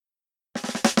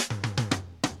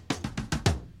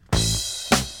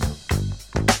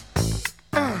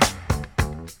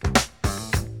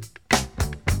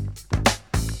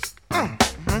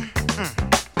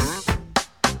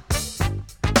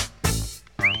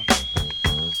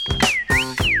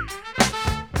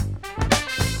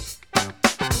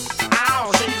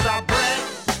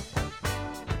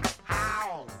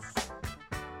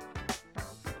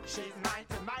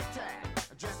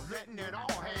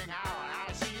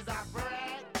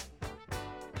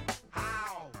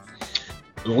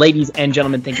Ladies and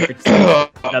gentlemen, thank you for tuning in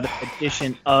to another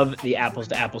edition of the Apples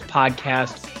to Apples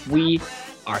podcast. We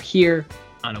are here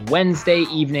on a Wednesday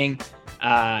evening.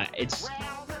 It's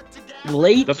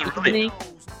late evening.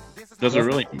 Does it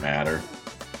really matter?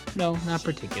 No, not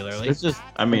particularly.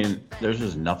 There's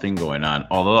just nothing going on.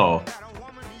 Although,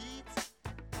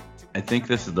 I think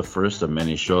this is the first of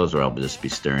many shows where I'll just be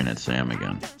staring at Sam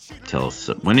again. Tell us,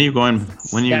 when are you going?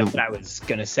 That's what I was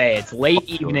gonna say. It's late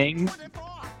evening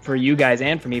for you guys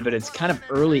and for me, but it's kind of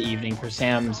early evening for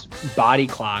Sam's body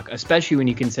clock, especially when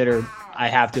you consider, I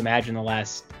have to imagine, the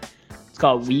last, let's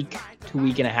call it week to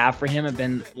week and a half for him have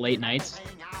been late nights.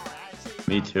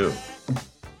 Me too.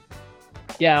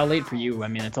 Yeah, late for you. I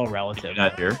mean, it's all relative. You're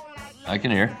not here? I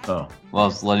can hear. Oh. Well,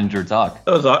 it's letting Drew talk.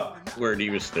 That was awkward. He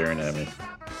was staring at me.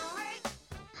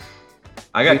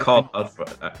 I got called out.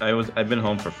 I've been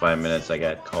home for 5 minutes. I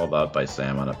got called out by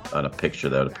Sam on a picture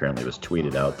that apparently was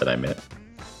tweeted out that I made.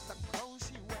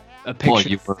 A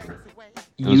picture. Well,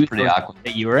 it was pretty awkward.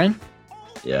 That you were in?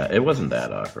 Yeah, it wasn't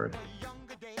that awkward.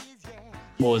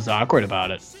 What was awkward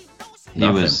about it? He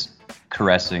was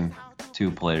caressing two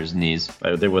players' knees.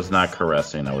 There was not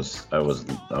caressing. I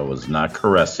was not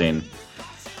caressing.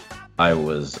 I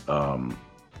was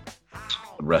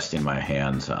resting my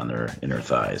hands on their inner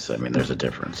thighs. I mean, there's a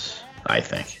difference, I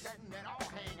think.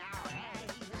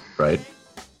 Right?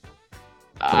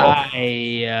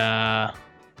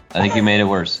 I think you made it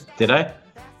worse. Did I?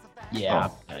 Yeah.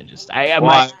 Oh. I'm just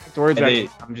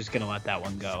gonna let that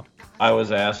one go. I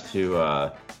was asked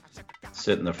to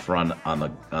sit in the front on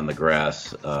the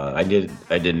grass. I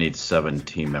did need 7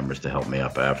 team members to help me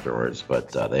up afterwards,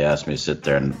 but they asked me to sit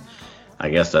there, and I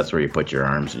guess that's where you put your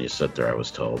arms and you sit there, I was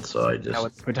told. So I just. Is that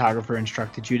what the photographer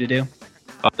instructed you to do?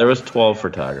 There was 12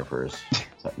 photographers.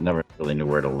 I never really knew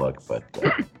where to look, but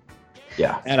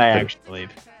yeah. And I actually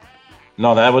believe.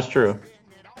 No, that was true.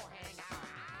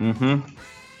 Mm-hmm.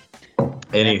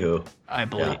 Anywho. I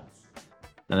believe. Yeah.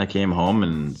 Then I came home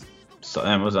and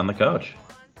Sam was on the couch.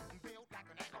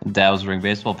 Dad was wearing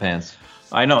baseball pants.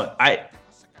 I know. I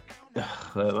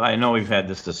know we've had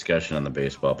this discussion on the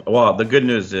baseball. Well, the good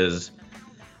news is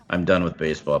I'm done with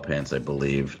baseball pants, I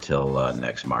believe, till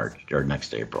next March or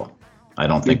next April. I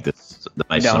don't think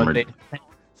my summer.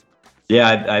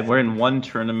 Yeah, we're in one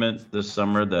tournament this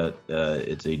summer that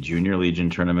it's a Junior Legion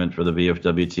tournament for the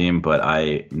VFW team, but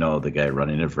I know the guy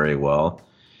running it very well,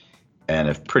 and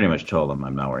I've pretty much told him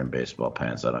I'm not wearing baseball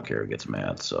pants. I don't care who gets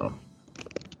mad. So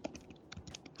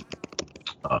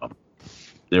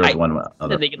there was one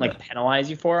other. They can penalize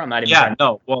you for. I'm not even. Yeah,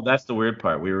 no. Well, that's the weird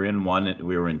part. We were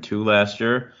in 2 last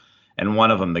year, and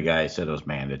one of them the guy said it was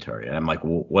mandatory, and I'm like,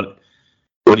 well, what?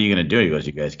 What are you going to do? He goes,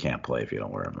 you guys can't play if you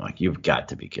don't wear them. I'm like, you've got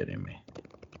to be kidding me.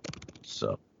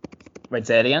 So. Wait,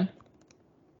 say it again?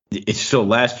 So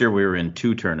last year we were in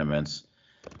 2 tournaments.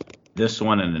 This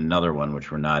one and another one,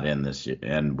 which we're not in this year.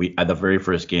 And at the very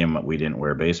first game, we didn't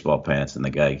wear baseball pants. And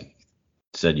the guy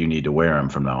said, you need to wear them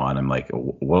from now on. I'm like,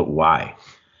 why?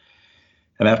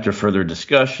 And after further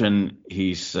discussion,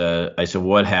 I said,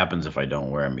 what happens if I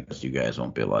don't wear them? Because you guys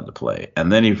won't be allowed to play.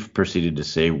 And then he proceeded to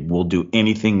say, we'll do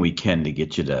anything we can to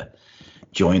get you to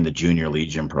join the Junior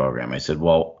Legion program. I said,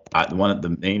 well, one of the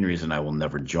main reason I will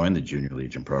never join the Junior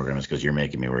Legion program is because you're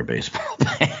making me wear baseball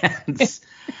pants.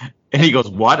 And he goes,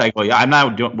 what? I go, yeah,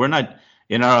 we're not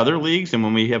in our other leagues. And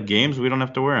when we have games, we don't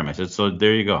have to wear them. I said, so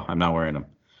there you go. I'm not wearing them.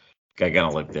 Guy kind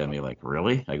of looked at me like,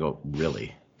 really? I go,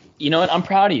 really? You know what? I'm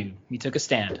proud of you. You took a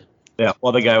stand. Yeah,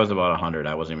 well, the guy was about 100.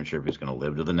 I wasn't even sure if he was going to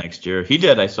live to the next year. He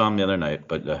did. I saw him the other night,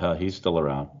 but he's still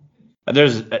around.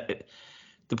 The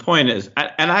point is, I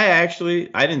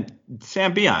didn't.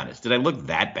 Sam, be honest. Did I look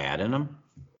that bad in him?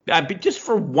 Just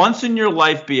for once in your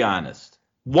life, be honest.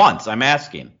 Once, I'm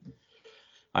asking.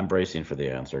 I'm bracing for the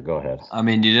answer. Go ahead. I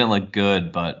mean, you didn't look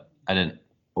good, but I didn't.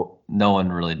 No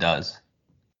one really does.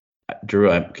 Drew,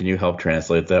 can you help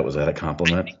translate that? Was that a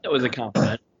compliment? I think that was a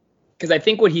compliment. Because I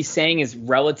think what he's saying is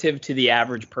relative to the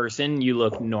average person, you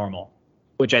look normal,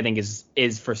 which I think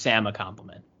is for Sam a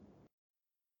compliment.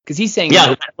 Because he's saying,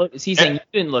 you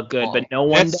didn't look good, but no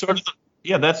one. That's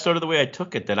sort of the way I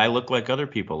took it. That I look like other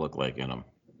people look like in them,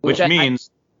 which means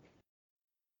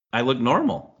I look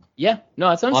normal. Yeah, no,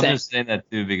 that's what I'm saying. I'm just saying that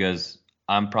too because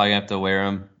I'm probably gonna have to wear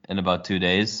them in about 2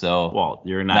 days. So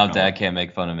you're not. Now Dad can't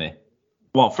make fun of me.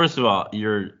 Well, first of all,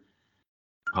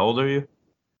 how old are you?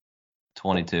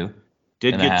 22.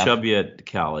 Did get chubby at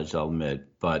college, I'll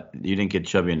admit, but you didn't get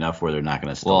chubby enough where they're not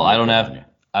going to. Well, I don't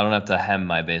have to hem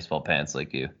my baseball pants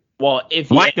like you. Well,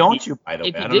 why don't you? By the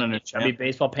way, I don't understand. Chubby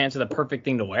baseball pants are the perfect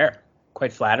thing to wear.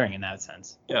 Quite flattering in that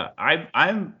sense. Yeah,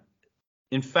 I'm.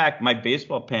 In fact, my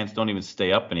baseball pants don't even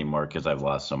stay up anymore because I've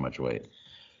lost so much weight.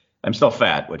 I'm still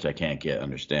fat, which I can't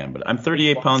understand, but I'm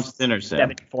 38 pounds thinner, Sam.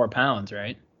 74 pounds,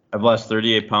 right? I've lost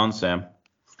 38 pounds, Sam.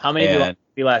 How many did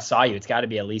we last saw you? It's got to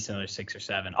be at least another 6 or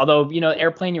 7. Although,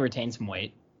 airplane, you retained some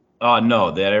weight. Oh no,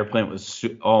 that airplane was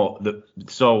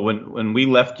so when we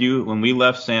left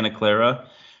Santa Clara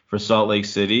for Salt Lake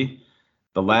City,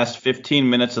 the last 15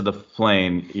 minutes of the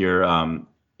plane, your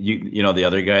the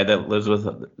other guy that lives with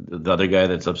the other guy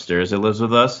that's upstairs that lives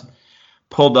with us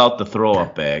pulled out the throw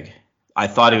up bag. I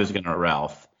thought he was gonna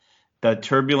Ralph. The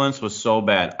turbulence was so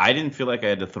bad. I didn't feel like I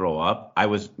had to throw up. I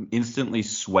was instantly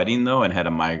sweating though and had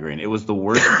a migraine. It was the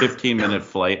worst 15-minute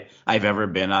flight I've ever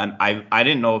been on. I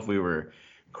didn't know if we were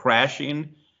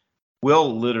crashing.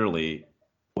 Will literally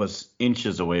was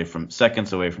seconds away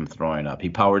from throwing up. He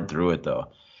powered through it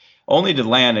though. Only to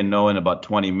land and know in about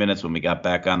 20 minutes when we got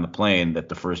back on the plane that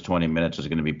the first 20 minutes was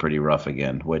going to be pretty rough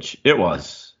again, which it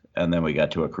was. And then we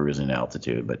got to a cruising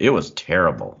altitude, but it was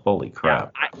terrible. Holy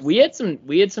crap. Yeah, we had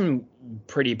some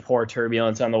pretty poor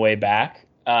turbulence on the way back.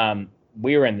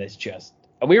 We were in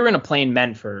a plane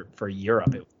meant for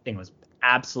Europe. The thing was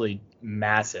absolutely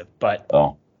massive, but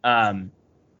I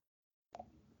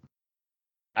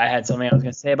had something I was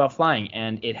going to say about flying,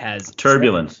 and it has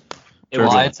turbulence.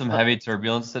 I had some heavy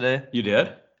turbulence today. You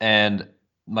did? And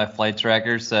my flight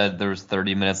tracker said there was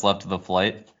 30 minutes left of the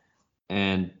flight,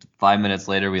 and 5 minutes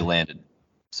later we landed.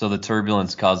 So the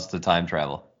turbulence caused the time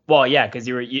travel. Well, yeah, because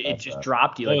it just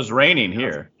dropped you. It was raining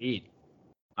here.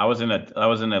 I was in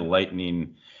a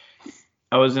lightning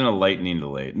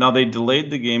delay. Now they delayed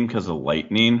the game because of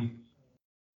lightning,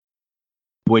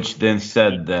 which then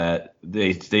said that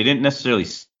they didn't necessarily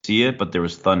see it, but there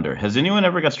was thunder. Has anyone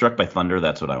ever got struck by thunder?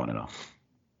 That's what I want to know.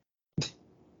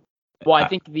 Well, I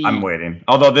think I'm waiting.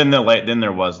 Although then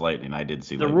there was lightning. I did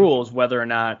see the rules, whether or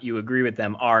not you agree with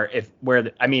them, are it's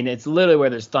literally where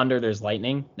there's thunder, there's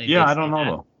lightning. I don't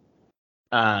know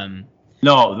though.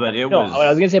 No, but what I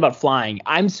was gonna say about flying,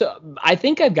 I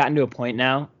think I've gotten to a point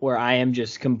now where I am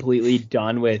just completely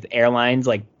done with airlines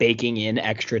like baking in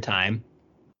extra time,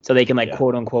 so they can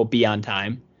quote unquote be on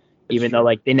time, even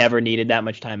though they never needed that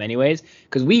much time anyways.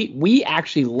 Because we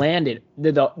actually landed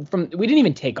we didn't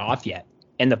even take off yet.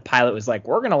 And the pilot was like,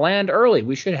 we're going to land early.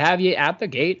 We should have you at the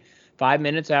gate 5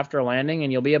 minutes after landing,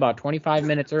 and you'll be about 25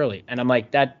 minutes early. And I'm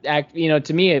like,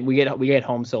 to me, we get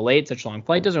home so late, such a long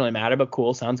flight, doesn't really matter, but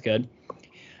cool, sounds good.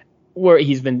 Where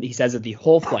he says it the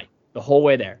whole flight, the whole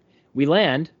way there. We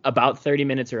land about 30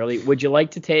 minutes early. Would you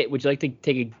like to take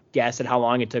a guess at how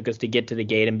long it took us to get to the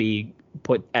gate and be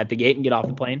put at the gate and get off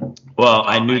the plane? Well,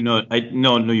 I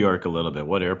know New York a little bit.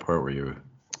 What airport were you?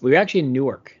 We were actually in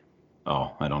Newark.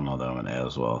 Oh, I don't know that one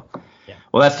as well. Yeah.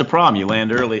 Well, that's the problem. You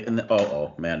land early, and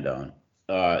man down.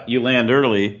 You land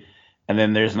early, and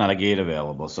then there's not a gate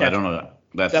available. So I don't know.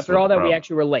 Except for all that, we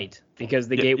actually were late because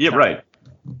the gate was out. Right.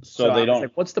 So they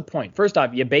don't. What's the point? First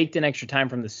off, you baked in extra time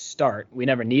from the start. We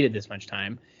never needed this much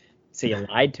time, so you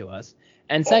lied to us.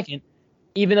 And second,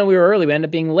 even though we were early, we ended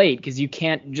up being late because you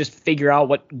can't just figure out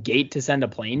what gate to send a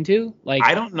plane to.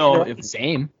 I don't know if the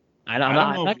same. I'm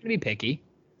not going to be picky.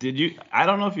 I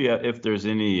don't know if there's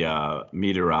any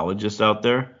meteorologists out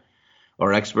there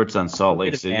or experts on Salt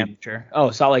Lake City. Amateur.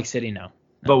 Oh, Salt Lake City, no.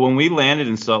 But when we landed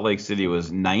in Salt Lake City, it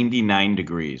was 99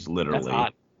 degrees, literally.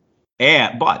 That's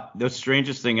hot. But the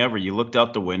strangest thing ever, you looked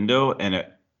out the window, and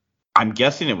I'm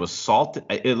guessing it was salted.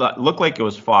 It looked like it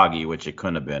was foggy, which it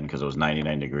couldn't have been because it was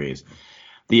 99 degrees.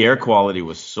 The air quality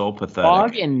was so pathetic.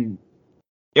 Fog and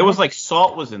it was like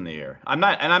salt was in the air. I'm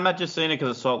not just saying it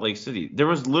because of Salt Lake City. There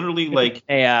was literally like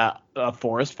a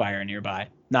forest fire nearby.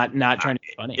 Not trying to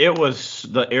be funny.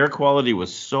 The air quality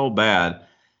was so bad,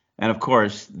 and of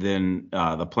course then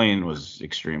the plane was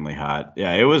extremely hot.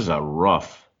 Yeah, it was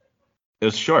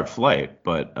a short flight,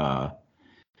 but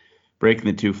breaking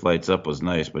the 2 flights up was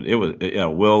nice. But it was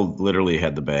Will literally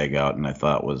had the bag out, and I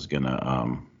thought was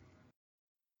gonna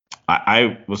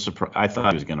I was surprised. I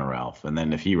thought he was gonna Ralph, and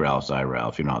then if he Ralphs, I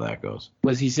Ralph. You know how that goes.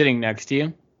 Was he sitting next to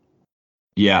you?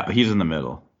 Yeah, he's in the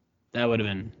middle. That would have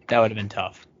been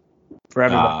tough for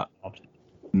everyone involved.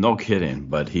 No kidding,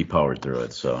 but he powered through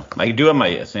it. So I do have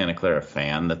my Santa Clara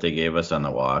fan that they gave us on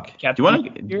the walk. Are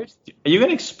you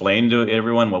gonna explain to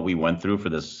everyone what we went through for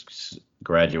this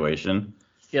graduation?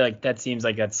 I feel like that seems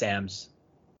like that's Sam's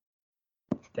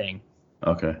thing.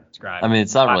 Okay. I mean,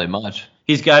 it's not really much.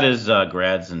 He's got his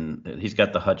grads and he's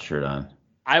got the Hut shirt on.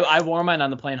 I wore mine on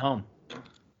the plane home.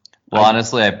 Well,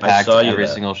 honestly, I packed every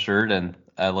single shirt, and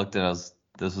I looked and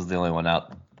this was the only one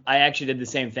out. I actually did the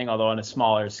same thing, although on a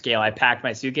smaller scale. I packed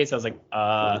my suitcase. I was like,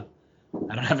 I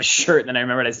don't have a shirt. And then I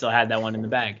remembered I still had that one in the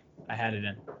bag. I had it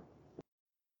in.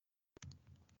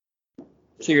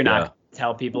 So you're not going to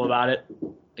tell people about it,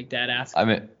 like Dad asked? I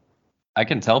mean, I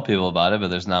can tell people about it, but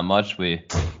there's not much. We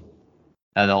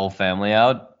had the whole family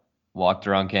out, walked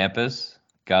around campus,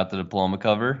 got the diploma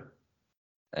cover,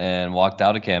 and walked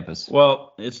out of campus.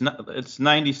 Well, it's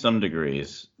 90 some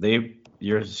degrees.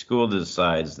 Your school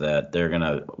decides that you're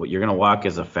gonna walk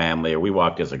as a family, or we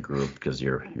walk as a group because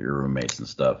you're roommates and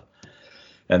stuff,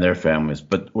 and their families.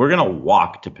 But we're gonna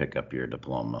walk to pick up your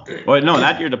diploma. Well, no,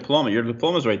 not your diploma. Your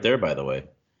diploma's right there, by the way.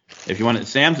 If you want it,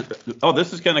 Sam's. Oh,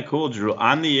 this is kind of cool, Drew.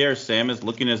 On the air, Sam is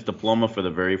looking at his diploma for the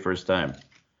very first time.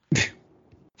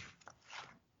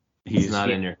 He's not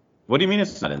in here. What do you mean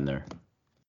it's not in there?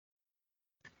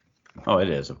 Oh, it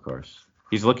is, of course.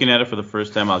 He's looking at it for the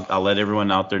first time. I'll let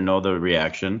everyone out there know the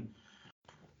reaction.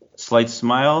 Slight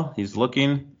smile. He's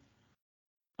looking.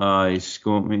 He's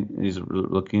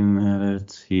looking at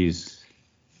it. He's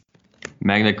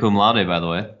magna cum laude, by the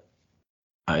way.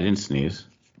 I didn't sneeze.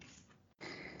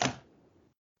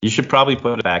 You should probably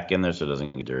put it back in there so it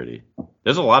doesn't get dirty.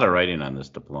 There's a lot of writing on this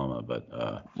diploma, but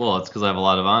well, it's because I have a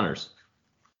lot of honors.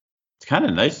 It's kind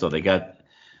of nice though. They got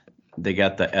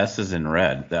the S's in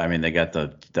red. I mean, they got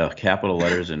the capital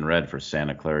letters in red for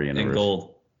Santa Clara University. And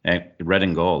gold. And red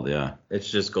and gold, yeah.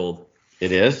 It's just gold.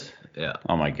 It is? Yeah.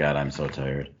 Oh my God, I'm so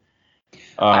tired.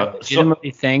 I legitimately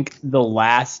think the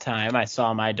last time I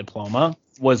saw my diploma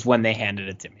was when they handed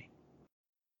it to me.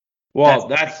 Well,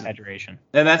 that's exaggeration.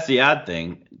 And that's the odd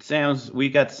thing. We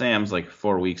got Sam's like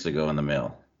 4 weeks ago in the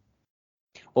mail.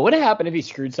 What would have happened if he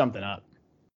screwed something up?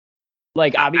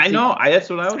 Like, obviously, I know. That's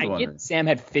what I was wondering. Sam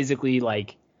had physically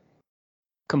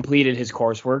completed his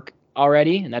coursework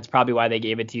already, and that's probably why they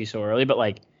gave it to you so early. But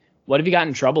what if he got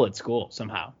in trouble at school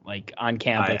somehow, on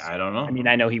campus? I don't know. I mean,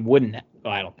 I know he wouldn't.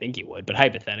 Well, I don't think he would, but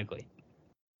hypothetically.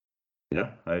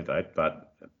 Yeah, I thought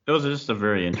it was just a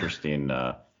very interesting.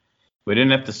 We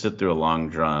didn't have to sit through a long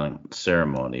drawn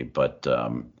ceremony, but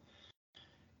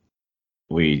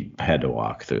we had to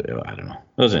walk through. I don't know.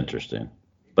 It was interesting.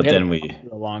 But then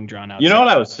a long drawn out. You know what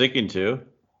I was thinking too?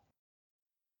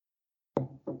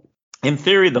 In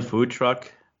theory, the food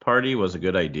truck party was a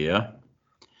good idea,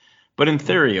 but in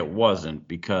theory it wasn't,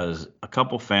 because a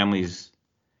couple families,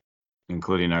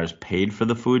 including ours, paid for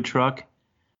the food truck.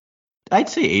 I'd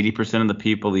say 80% of the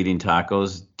people eating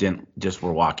tacos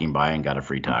were walking by and got a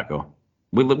free taco.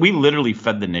 We literally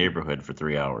fed the neighborhood for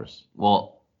 3 hours.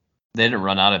 Well, they didn't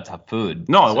run out of food.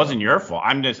 No, it wasn't your fault.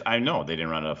 I know they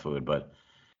didn't run out of food, but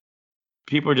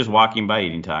people are just walking by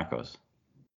eating tacos.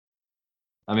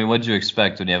 I mean, what'd you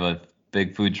expect when you have a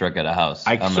big food truck at a house?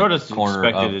 I sort of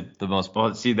expected it. The most.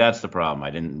 Well, see, that's the problem. I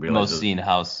didn't realize. Most seen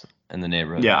house in the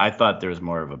neighborhood. Yeah, I thought there was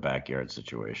more of a backyard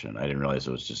situation. I didn't realize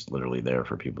it was just literally there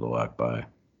for people to walk by.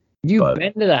 You've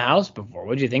been to the house before.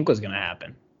 What did you think was going to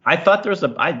happen? I thought there was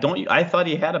I thought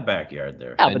he had a backyard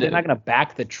there. Yeah, but they're not going to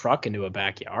back the truck into a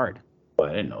backyard. Well,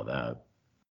 I didn't know that.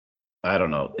 I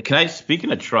don't know.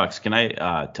 Speaking of trucks, can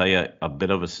I tell you a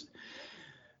bit of a.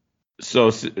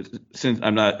 So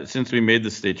since we made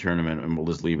the state tournament, and we'll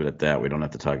just leave it at that. We don't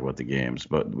have to talk about the games,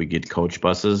 but we get coach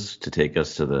buses to take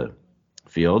us to the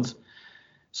fields.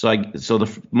 So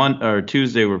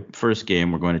Tuesday, first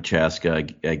game, we're going to Chaska.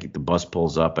 The bus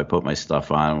pulls up. I put my stuff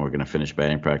on. We're going to finish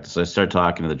batting practice. I start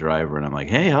talking to the driver, and I'm like,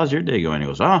 "Hey, how's your day going?" He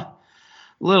goes, "Oh, a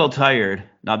little tired."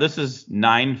 Now this is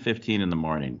 9:15 in the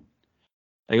morning.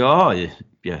 I go, "Oh,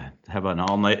 yeah, have an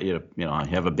all night, you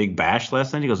have a big bash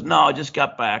last night?" He goes, "No, I just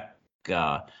got back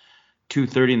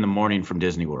 2:30 in the morning from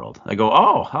Disney World." I go,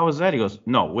 "Oh, how was that?" He goes,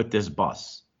 "No, with this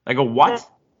bus." I go, "What?"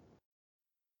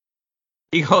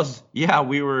 He goes, "Yeah,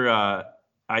 we were.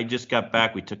 I just got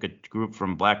back. We took a group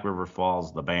from Black River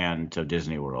Falls, the band, to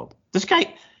Disney World." This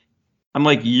guy, I'm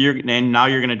like, and now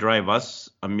you're gonna drive us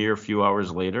a mere few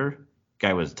hours later?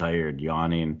 Guy was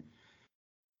yawning.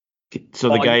 So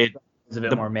the guy is a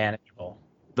bit more manageable.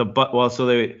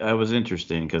 I was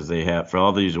interesting because they have, for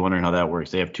all these wondering how that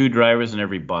works, they have two drivers in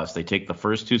every bus. They take the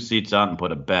first two seats out and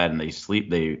put a bed, and they sleep.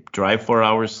 They drive 4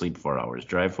 hours, sleep 4 hours,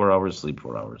 drive 4 hours, sleep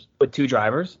 4 hours. With two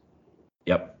drivers?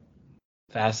 Yep.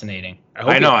 Fascinating.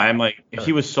 I know. I'm like,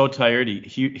 he was so tired.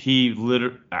 He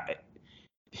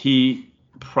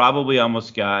probably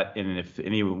almost got, and if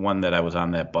anyone that I was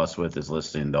on that bus with is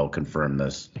listening, they'll confirm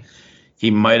this.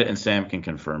 He might, and Sam can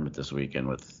confirm it this weekend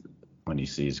when he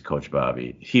sees Coach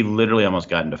Bobby. He literally almost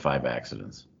got into 5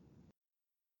 accidents.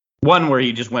 One where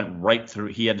he just went right through.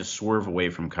 He had to swerve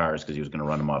away from cars because he was going to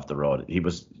run them off the road. He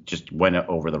went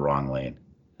over the wrong lane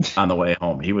on the way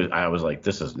home. I was like,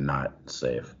 this is not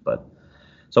safe. But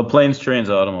so planes,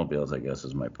 trains, automobiles, I guess,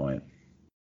 is my point.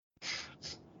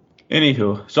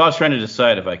 Anywho, so I was trying to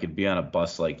decide if I could be on a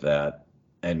bus like that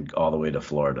and all the way to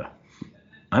Florida.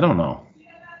 I don't know.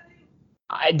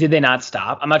 Did they not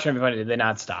stop? I'm not trying to be funny. Did they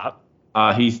not stop?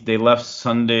 They left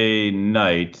Sunday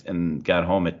night and got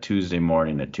home at Tuesday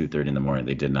morning at 2:30 in the morning.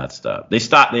 They did not stop. They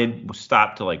stopped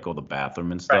to like go to the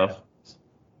bathroom and stuff. Right.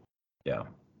 Yeah.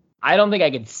 I don't think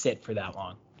I could sit for that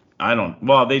long. I don't.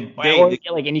 Well, they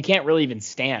like, and you can't really even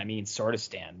stand. I mean, you can sort of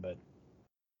stand, but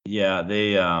yeah,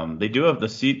 they do have the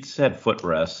seats had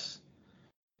footrests.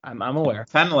 I'm aware.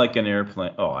 Kind of like an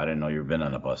airplane. Oh, I didn't know you've been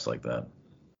on a bus like that.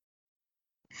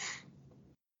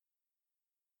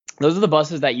 Those are the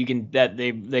buses that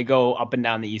they go up and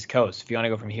down the East Coast. If you want to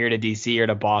go from here to DC or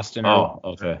to Boston. Oh,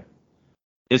 okay.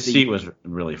 His seat was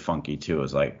really funky too. It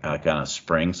was like on a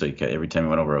spring, so every time he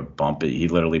went over a bump, he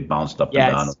literally bounced up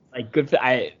and down. It's like good for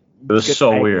It was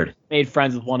so weird. Made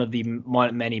friends with one of the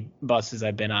many buses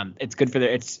I've been on. It's good for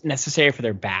it's necessary for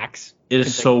their backs. It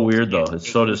is so weird though.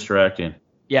 It's so distracting.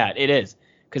 Yeah, it is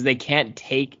because they can't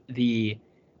take the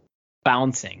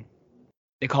bouncing.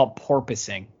 They call it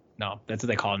porpoising. No, that's what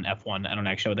they call it in F1. I don't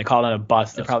actually know what they call it on a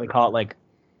bus. They probably call it like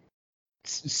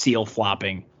seal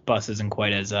flopping. Bus isn't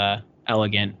quite as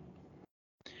elegant.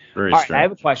 Very All right, strange. I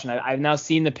have a question. I've now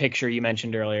seen the picture you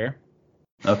mentioned earlier.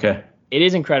 Okay. It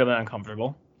is incredibly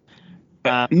uncomfortable.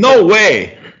 No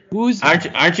way.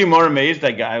 Aren't you more amazed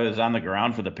that guy was on the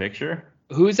ground for the picture?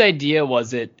 Whose idea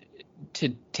was it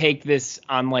to take this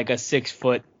on like a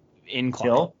 6-foot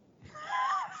incline? Hill?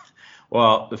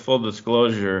 Well, the full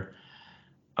disclosure,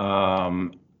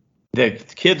 the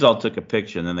kids all took a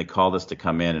picture and then they called us to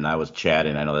come in and I was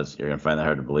chatting. I know you're gonna find that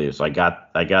hard to believe. So I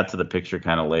got to the picture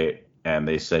kind of late and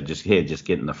they said just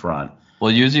get in the front.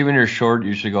 Well, usually when you're short,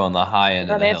 you should go on the high end.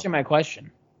 You're not answering my question.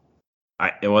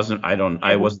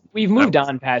 We've moved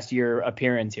on past your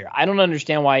appearance here. I don't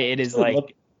understand why it is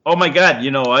like. Oh my God! You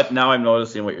know what? Now I'm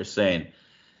noticing what you're saying.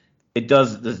 It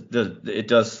does. It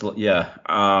does. Yeah.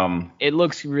 It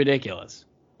looks ridiculous.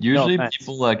 Usually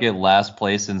people that get last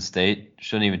place in state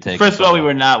shouldn't even take. First of all, we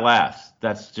were not last.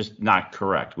 That's just not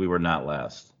correct. We were not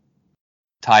last.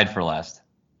 Tied for last.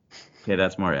 Okay,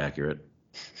 that's more accurate.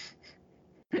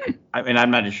 I mean, I'm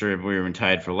not sure if we were even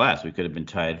tied for last. We could have been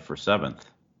tied for 7th.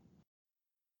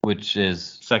 Which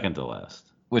is second to last.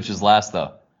 Which is last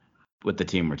though. With the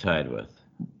team we're tied with.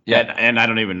 Yeah. And I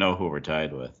don't even know who we're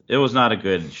tied with. It was not a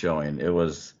good showing. It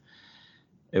was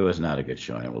not a good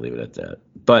showing. We'll leave it at that.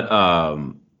 But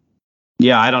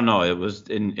yeah, I don't know. It was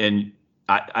and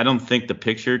I don't think the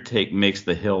picture does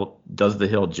the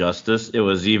hill justice. It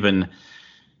was even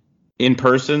in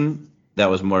person.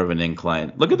 That was more of an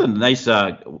incline. Look at the nice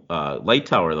light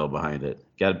tower though behind it.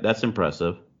 That's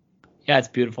impressive. Yeah, it's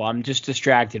beautiful. I'm just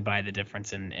distracted by the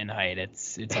difference in height.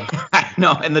 It's I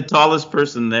know, and the tallest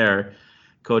person there,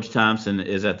 Coach Thompson,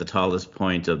 is at the tallest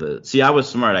point of the. See, I was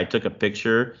smart. I took a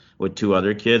picture with 2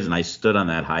 other kids, and I stood on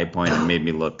that high point and made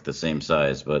me look the same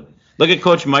size. But look at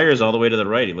Coach Myers all the way to the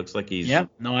right. He looks like he's. Yeah,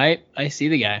 no, I see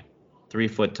the guy. 3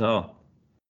 foot tall.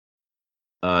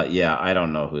 Yeah, I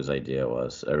don't know whose idea it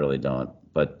was. I really don't.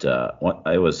 But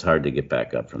it was hard to get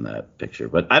back up from that picture.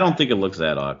 But I don't think it looks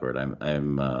that awkward.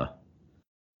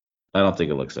 I don't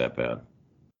think it looks that bad.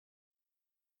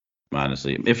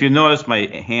 Honestly, if you notice, my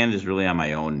hand is really on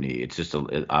my own knee. It's just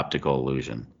an optical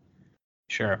illusion.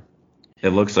 Sure. It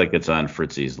looks like it's on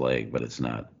Fritzy's leg, but it's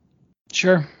not.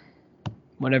 Sure.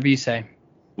 Whatever you say.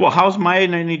 Well, how's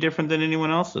mine any different than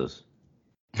anyone else's?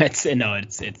 It's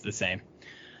the same.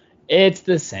 It's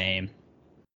the same.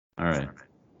 All right.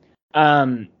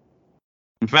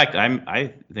 In fact,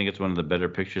 I think it's one of the better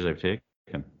pictures I've taken.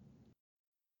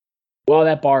 Well,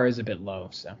 that bar is a bit low,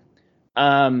 so.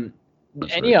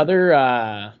 Any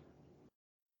other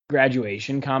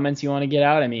graduation comments you want to get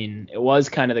out? I mean, it was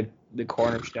kind of the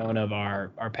cornerstone of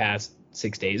our past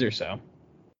 6 days or so.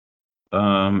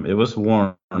 It was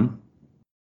warm.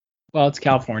 Well, it's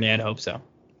California. I'd hope so.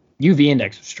 UV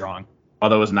index was strong.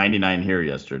 Although it was 99 here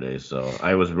yesterday, so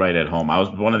I was right at home. I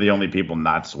was one of the only people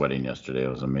not sweating yesterday. It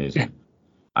was amazing.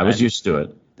 I was used to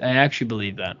it. I actually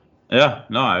believe that. Yeah,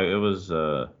 no, it was.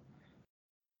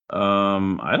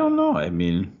 I don't know. I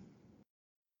mean,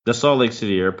 the Salt Lake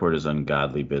City airport is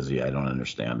ungodly busy. I don't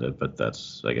understand it, but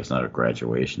that's, I guess, not a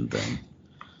graduation thing.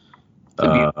 It's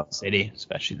a beautiful city,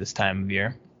 especially this time of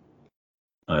year.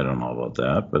 I don't know about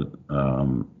that, but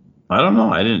I don't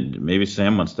know. Maybe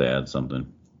Sam wants to add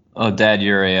something. Oh, Dad,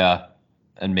 you're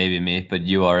and maybe me, but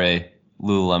you are a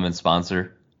Lululemon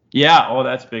sponsor. Yeah. Oh,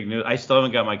 that's big news. I still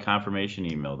haven't got my confirmation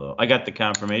email though. I got the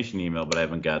confirmation email, but I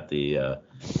haven't got the.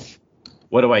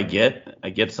 What do I get? I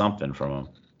get something from them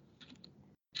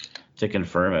to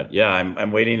confirm it. Yeah,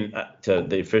 I'm waiting to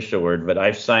the official word, but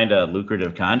I've signed a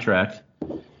lucrative contract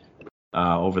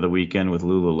over the weekend with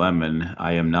Lululemon.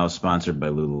 I am now sponsored by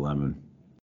Lululemon.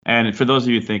 And for those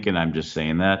of you thinking I'm just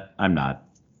saying that, I'm not.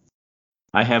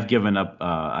 I have given up.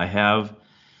 I have,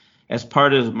 as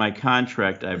part of my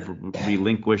contract, I've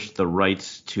relinquished the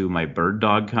rights to my Bird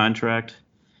Dog contract.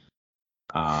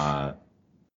 I'm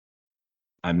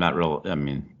not real. I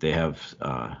mean, they have.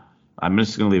 I'm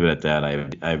just gonna leave it at that.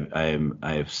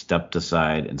 I have stepped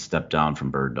aside and stepped down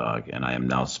from Bird Dog, and I am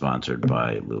now sponsored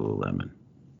by Lululemon.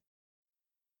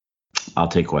 I'll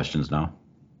take questions now.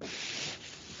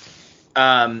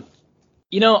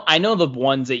 I know the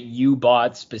ones that you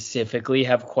bought specifically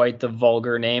have quite the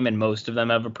vulgar name, and most of them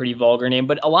have a pretty vulgar name,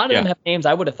 but a lot of them have names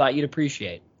I would have thought you'd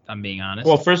appreciate, if I'm being honest.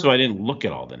 Well, first of all, I didn't look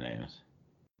at all the names.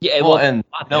 Yeah, and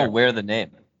wear the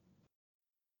name.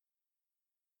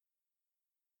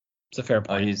 It's a fair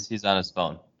point. Oh, he's on his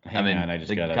phone.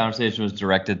 The conversation was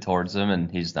directed towards him,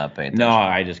 and he's not paying attention. No,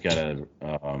 I just got a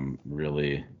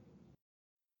really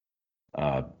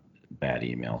bad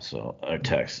email, or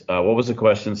text. What was the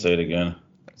question? Say it again.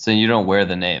 So you don't wear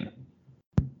the name.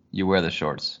 You wear the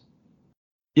shorts.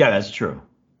 Yeah, that's true.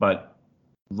 But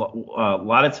a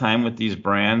lot of time with these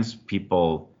brands,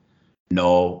 people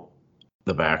know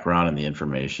the background and the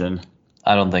information.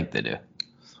 I don't think they do.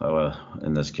 So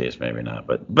in this case, maybe not.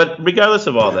 But regardless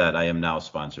of all that, I am now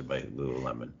sponsored by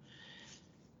Lululemon,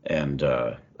 and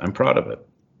I'm proud of it.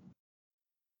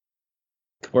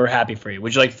 We're happy for you.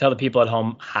 Would you like to tell the people at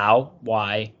home how,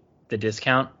 why, the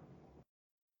discount?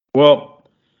 Well,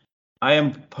 I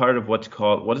am part of what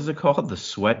is it called? The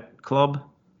Sweat Club?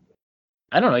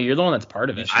 I don't know. You're the one that's part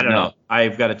of it. I don't know.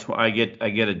 I've got I get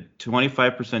a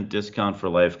 25% discount for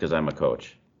life because I'm a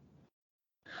coach.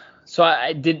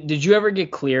 So did you ever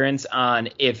get clearance on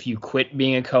if you quit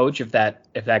being a coach, if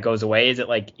that goes away? Is it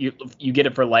like you get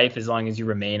it for life as long as you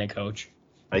remain a coach?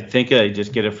 I think I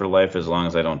just get it for life as long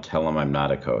as I don't tell them I'm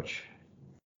not a coach.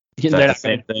 Is that the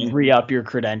same thing? Re-up your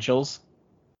credentials?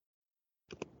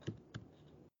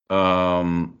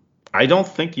 I don't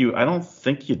think you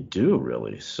do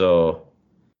really. So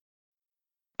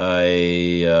I'm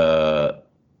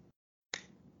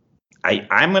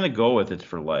gonna go with it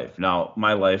for life. Now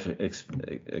my life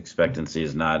expectancy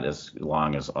is not as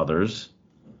long as others,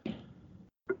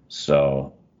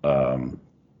 so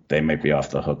they might be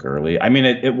off the hook early. I mean,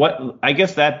 I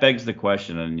guess that begs the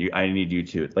question, and I need you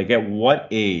to, like, at what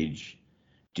age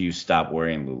do you stop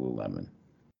wearing Lululemon?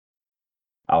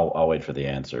 I'll wait for the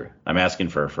answer. I'm asking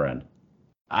for a friend.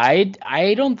 I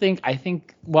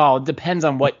think well, it depends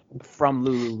on what from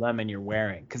Lululemon you're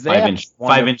wearing, because they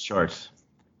 5-inch shorts.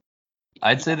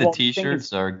 I'd say the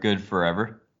t-shirts are good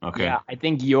forever. Okay. Yeah, I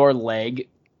think your leg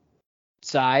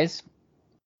size,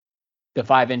 the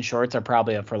 5-inch shorts are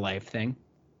probably a for life thing.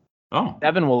 Oh.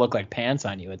 7 will look like pants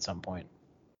on you at some point.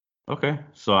 Okay.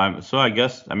 So I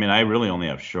guess, I mean, I really only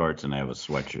have shorts, and I have a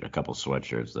couple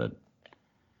sweatshirts that.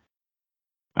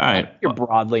 All right. You're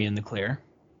broadly in the clear.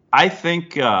 I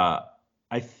think I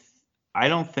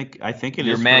think it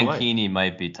Your is. Your Mankini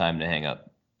might be time to hang up.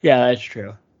 Yeah, that's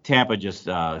true. Tampa just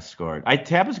scored.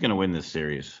 Tampa's going to win this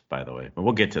series, by the way, but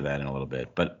we'll get to that in a little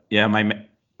bit. But yeah, my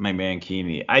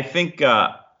Mankini. I think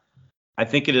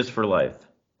it is for life.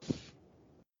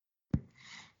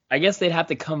 I guess they'd have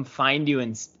to come find you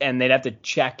and they'd have to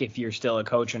check if you're still a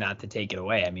coach or not to take it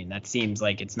away. I mean, that seems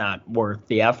like it's not worth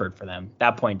the effort for them. At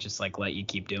that point, just like let you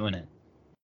keep doing it.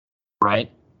 Right?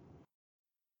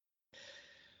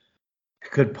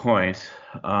 Good point.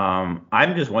 I'm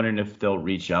just wondering if they'll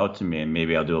reach out to me and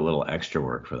maybe I'll do a little extra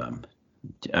work for them.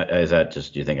 Is that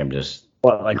just, do you think I'm just...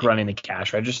 What, like running the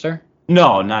cash register?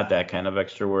 No, not that kind of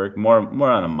extra work. More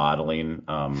on a modeling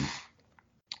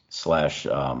slash.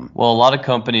 Well, a lot of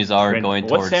companies are going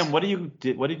towards. Sam? What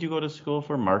did you go to school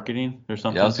for? Marketing or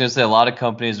something? Yeah, I was gonna say a lot of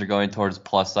companies are going towards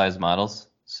plus size models.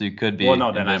 So you could be. Well,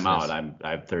 no, then I'm out.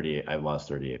 I'm 38. I've lost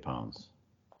 38 pounds.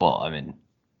 Well, I mean.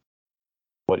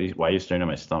 Why are you staring at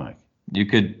my stomach? They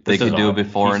could do a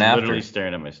before and after. Literally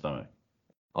staring at my stomach.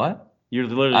 What? You're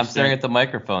literally. I'm staring at the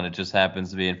microphone. It just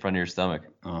happens to be in front of your stomach.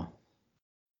 Oh.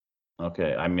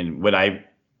 Okay. I mean, would I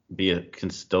be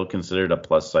still considered a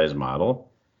plus size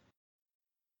model?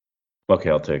 Okay,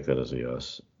 I'll take that as a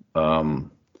yes.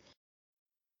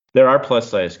 There are plus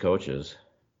size coaches.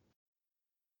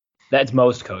 That's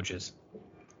most coaches.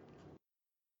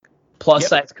 Plus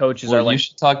size coaches are like. You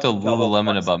should talk to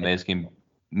Lululemon about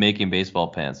making baseball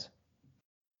pants.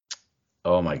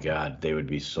 Oh my God, they would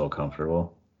be so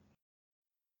comfortable.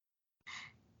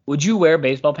 Would you wear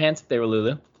baseball pants if they were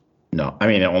Lulu? No, I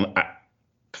mean,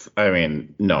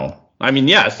 no. I mean,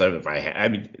 yes. I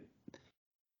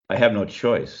have no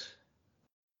choice.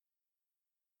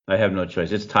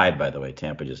 It's tied, by the way.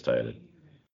 Tampa just tied it.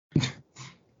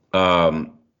 So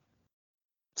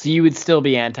you would still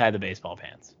be anti the baseball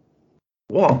pants?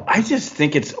 Well, I just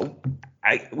think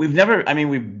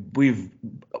we've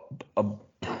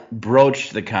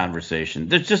broached the conversation.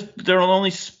 They're the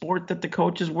only sport that the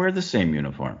coaches wear the same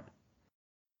uniform.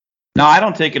 Now, I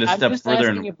don't take it a step I'm just further.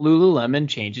 asking if Lululemon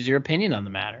changes your opinion on the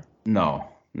matter. No,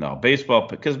 baseball,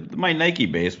 because my Nike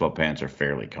baseball pants are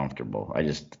fairly comfortable. I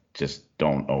just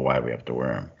don't know why we have to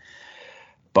wear them.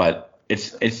 But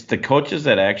it's the coaches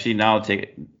that actually now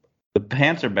take the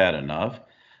pants are bad enough.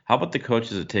 How about the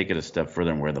coaches that take it a step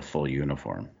further and wear the full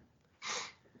uniform?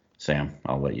 Sam,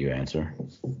 I'll let you answer.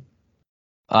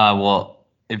 Well,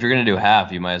 if you're gonna do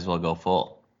half, you might as well go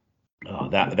full. Oh,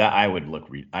 that I would look.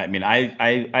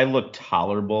 I look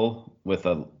tolerable with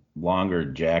a longer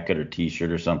jacket or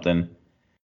T-shirt or something.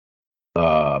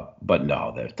 But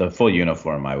no, the full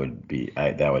uniform,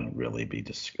 that would really be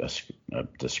a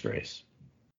disgrace.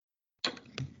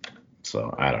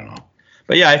 So I don't know.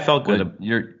 But yeah, I felt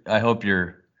good. I hope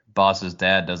your boss's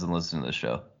dad doesn't listen to the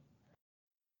show.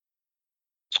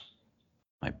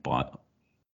 My boss.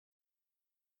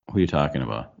 Who are you talking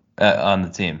about? On the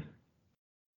team.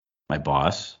 My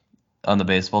boss? On the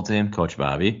baseball team? Coach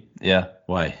Bobby? Yeah.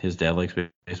 Why? His dad likes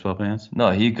baseball pants?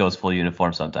 No, he goes full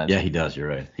uniform sometimes. Yeah, he does. You're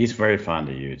right. He's very fond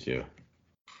of you, too.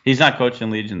 He's not coaching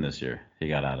Legion this year. He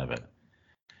got out of it.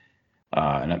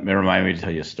 And it reminded me to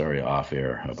tell you a story off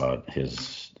air about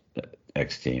his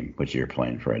ex-team, which you're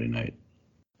playing Friday night.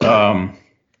 All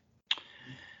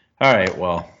right,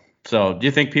 well, so do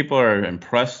you think people are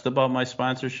impressed about my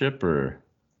sponsorship, or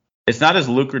it's not as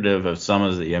lucrative as some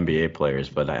of the NBA players,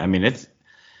 but I mean it's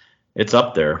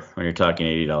up there when you're talking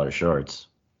 $80 shorts.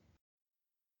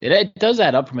 It does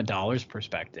add up from a dollar's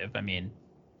perspective. I mean,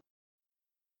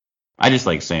 I just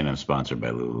like saying I'm sponsored by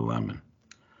Lululemon.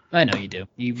 I know you do.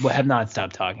 You have not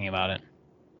stopped talking about it.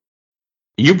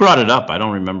 You brought it up. I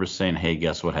don't remember saying, hey,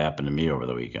 guess what happened to me over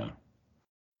the weekend?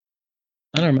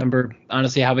 I don't remember,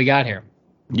 honestly, how we got here.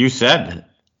 You said,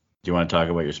 do you want to talk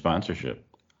about your sponsorship?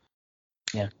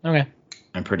 Yeah, okay.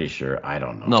 I'm pretty sure. I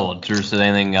don't know. No, Drew said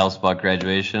anything else about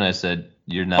graduation? I said,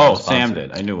 you're not Oh, a sponsor. Sam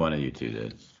did. I knew one of you two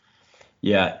did.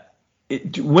 Yeah.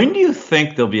 When do you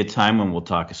think there'll be a time when we'll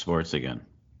talk sports again?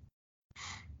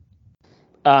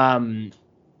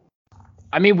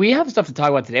 I mean, we have stuff to talk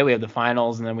about today. We have the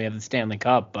finals, and then we have the Stanley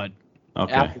Cup. But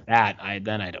Okay. after that, I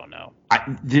don't know.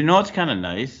 Do you know what's kind of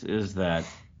nice is that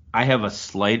I have a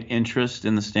slight interest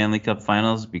in the Stanley Cup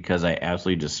Finals because I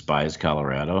absolutely despise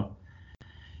Colorado.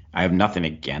 I have nothing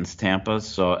against Tampa,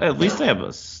 so at least I have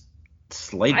a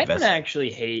slight. I don't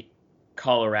actually hate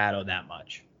Colorado that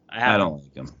much. I don't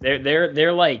like them.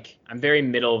 They're like, I'm very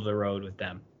middle of the road with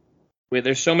them.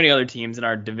 There's so many other teams in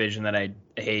our division that I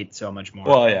hate so much more.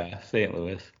 Well, yeah, St.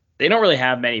 Louis. They don't really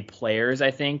have many players,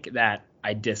 I think, that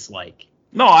I dislike.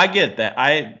 No, I get that.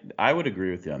 I would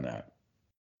agree with you on that.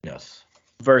 Yes.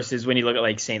 Versus when you look at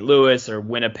like St. Louis or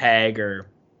Winnipeg or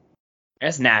I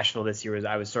guess Nashville this year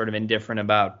I was sort of indifferent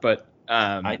about, but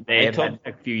they have had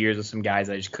a few years with some guys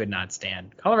I just could not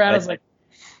stand. Colorado's got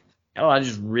a lot of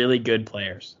just really good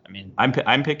players. I mean,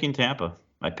 I'm picking Tampa.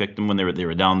 I picked them when they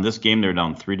were down this game. They were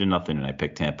down 3-0, and I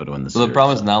picked Tampa to win the series. The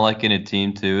problem is not liking a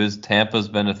team too is Tampa's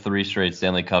been to 3 straight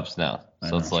Stanley Cups now.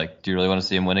 So it's like, do you really want to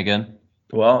see him win again?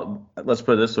 Well, let's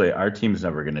put it this way: our team's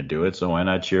never going to do it, so why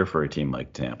not cheer for a team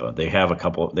like Tampa? They have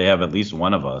at least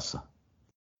one of us.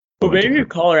 Well, maybe if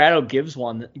Colorado gets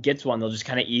one, they'll just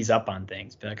kind of ease up on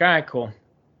things. Be like, all right, cool.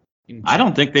 I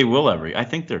don't think they will ever. I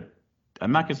think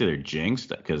I'm not going to say they're jinxed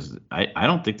because I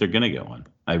don't think they're going to get one.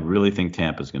 I really think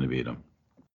Tampa's going to beat them.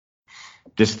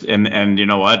 Just and you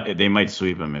know what? They might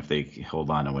sweep them if they hold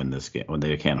on to win this game. When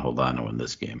they can't hold on to win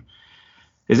this game.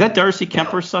 Is that Darcy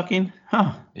Kemper sucking?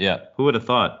 Huh. Yeah. Who would have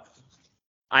thought?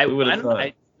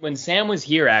 When Sam was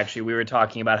here, actually, we were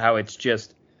talking about how it's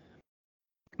just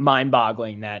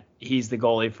mind-boggling that he's the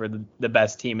goalie for the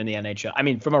best team in the NHL. I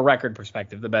mean, from a record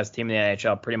perspective, the best team in the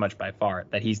NHL, pretty much by far,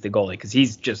 that he's the goalie because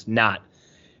he's just not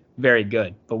very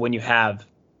good. But when you have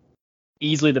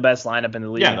easily the best lineup in the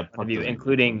league,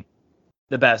 including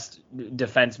the best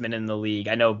defenseman in the league.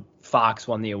 I know Fox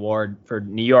won the award for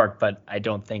New York, but I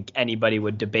don't think anybody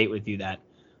would debate with you that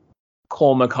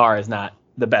Cole Makar is not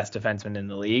the best defenseman in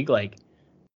the league. Like,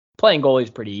 playing goalie is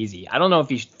pretty easy. I don't know if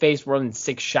he faced more than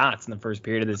 6 shots in the first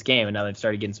period of this game, and now they've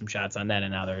started getting some shots on net,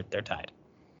 and now they're tied.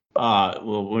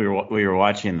 Well, we were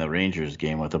watching the Rangers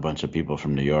game with a bunch of people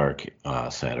from New York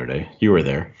Saturday. You were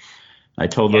there. I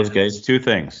told those guys 2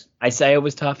 things. I say it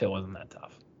was tough. It wasn't that tough.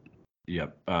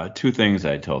 Yep. 2 things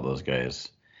I told those guys.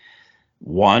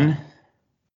 1,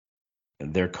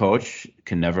 their coach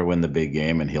can never win the big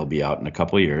game, and he'll be out in a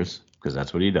couple of years because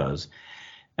that's what he does.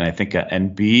 And I think,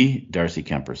 and B, Darcy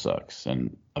Kemper sucks,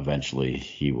 and eventually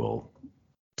he will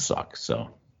suck.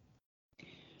 So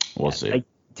We'll see. Like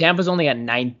Tampa's only got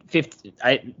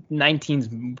 19's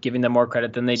giving them more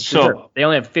credit than they So- deserve. They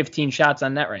only have 15 shots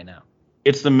on net right now.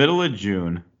 It's the middle of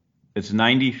June. It's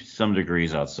 90 some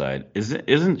degrees outside.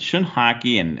 Shouldn't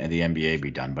hockey and the NBA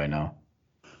be done by now?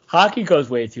 Hockey goes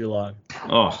way too long.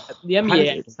 Oh, The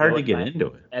NBA it's hard to get into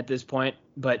it. at this point,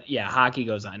 but yeah, hockey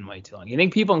goes on way too long. You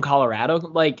think people in Colorado,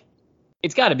 like,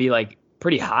 it's got to be like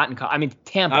pretty hot I mean,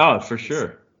 Tampa. Oh, for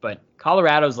sure. But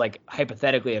Colorado's like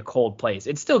hypothetically a cold place.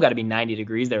 It's still got to be 90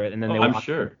 degrees there, and then they I'm walk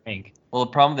sure. the rink. Well,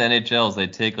 the problem with the NHL is they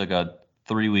take like a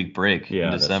 3-week break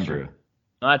in December. That's true.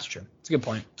 No, that's true. It's a good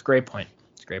point. It's a great point.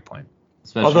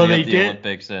 Especially Although with they the did-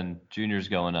 Olympics and juniors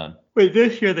going on. Wait,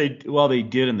 this year they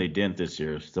did and they didn't this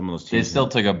year. Some of those They teams still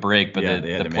took a break, but they had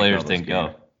the to make players all those didn't go.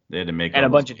 games. They had to make And all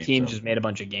a bunch those of games teams up. just made a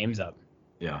bunch of games up.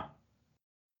 Yeah.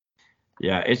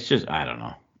 Yeah, it's just I don't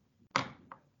know.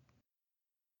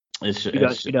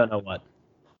 You don't know what.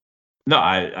 No,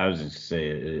 I was just say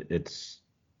it's.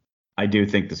 I do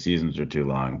think the seasons are too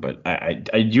long, but I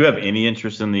do you have any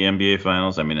interest in the NBA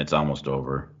finals? I mean, it's almost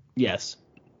over. Yes.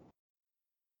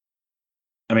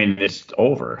 I mean, it's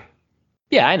over.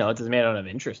 Yeah, I know. It doesn't mean I don't have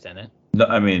interest in it. No,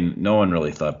 I mean, no one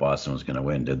really thought Boston was going to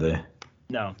win, did they?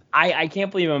 No. I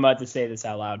can't believe I'm about to say this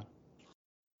out loud.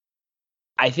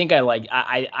 I think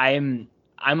I'm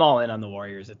all in on the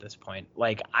Warriors at this point.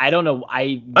 Like, I don't know.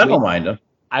 I don't mind them.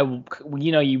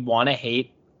 You want to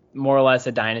hate more or less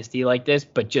a dynasty like this,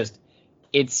 but just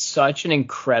it's such an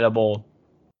incredible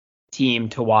team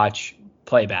to watch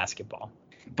play basketball.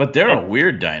 But they're a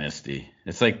weird dynasty.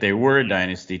 It's like they were a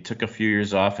dynasty, took a few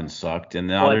years off and sucked, and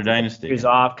now they're a dynasty. Years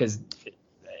off because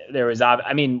there was,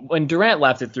 I mean, when Durant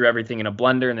left, it threw everything in a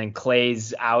blender, and then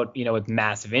Clay's out, with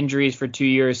massive injuries for 2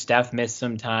 years. Steph missed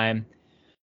some time,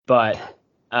 but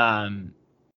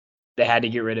they had to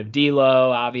get rid of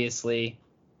D'Lo, obviously.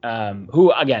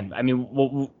 Who again? I mean,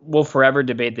 we'll forever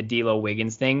debate the D'Lo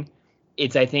Wiggins thing.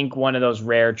 It's, I think, one of those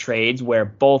rare trades where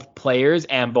both players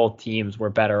and both teams were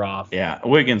better off. Yeah,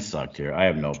 Wiggins sucked here. I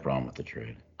have no problem with the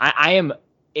trade. I am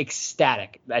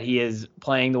ecstatic that he is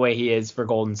playing the way he is for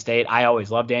Golden State. I always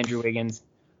loved Andrew Wiggins.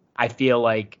 I feel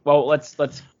like, well, let's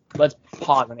pause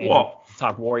and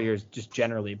talk Warriors just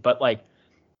generally, but like,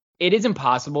 it is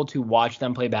impossible to watch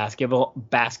them play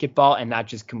basketball and not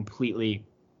just completely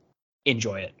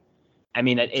enjoy it. I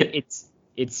mean, it's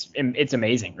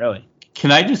amazing, really. Can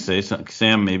I just say something,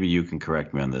 Sam? Maybe you can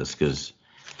correct me on this, because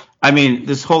I mean,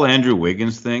 this whole Andrew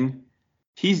Wiggins thing.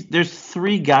 There's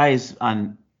 3 guys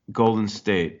on Golden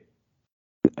State.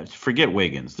 Forget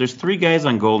Wiggins. There's 3 guys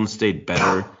on Golden State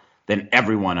better than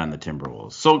everyone on the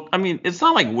Timberwolves. So I mean, it's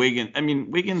not like Wiggins. I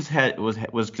mean, Wiggins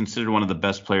was considered one of the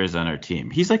best players on our team.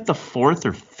 He's like the 4th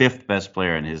or 5th best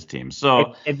player on his team.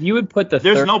 So if you would put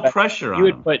there's no pressure on him.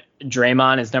 You would put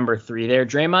Draymond as number 3 there.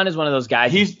 Draymond is one of those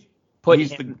guys.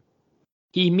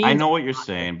 I know what you're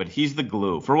saying, but he's the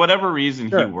glue. For whatever reason,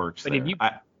 sure, he works but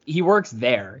there. He works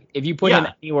there. If you put him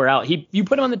anywhere else, you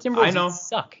put him on the Timberwolves, he'd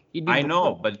suck. I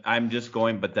know, but I'm just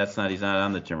going. But he's not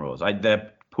on the Timberwolves.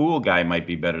 That Poole guy might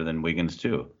be better than Wiggins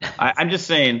too. I'm just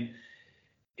saying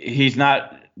he's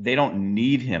not. They don't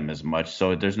need him as much,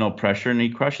 so there's no pressure, and he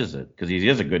crushes it because he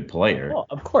is a good player. Well,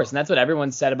 of course, and that's what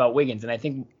everyone said about Wiggins, and I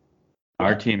think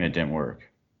our team it didn't work.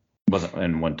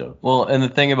 Went to. Well, and the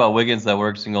thing about Wiggins that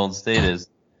works in Golden State is,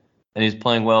 and he's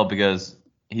playing well because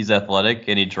he's athletic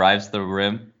and he drives the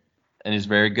rim, and he's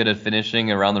very good at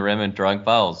finishing around the rim and drawing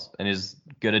fouls, and he's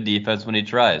good at defense when he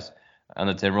tries. On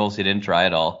the Timberwolves, he didn't try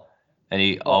at all, and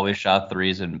he always shot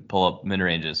threes and pull up mid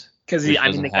ranges. Because the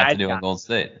guy's to do on Golden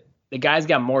State. The guy's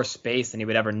got more space than he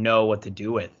would ever know what to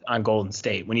do with on Golden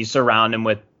State. When you surround him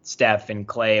with Steph and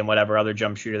Clay and whatever other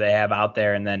jump shooter they have out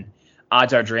there, and then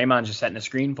odds are Draymond's just setting a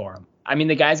screen for him. I mean,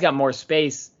 the guy's got more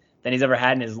space than he's ever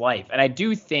had in his life. And I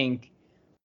do think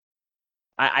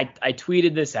I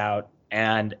tweeted this out,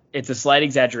 and it's a slight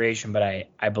exaggeration, but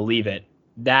I believe it.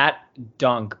 That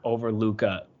dunk over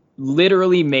Luka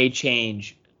literally may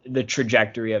change the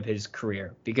trajectory of his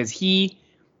career, because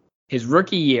his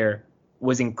rookie year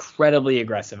was incredibly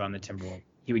aggressive on the Timberwolves.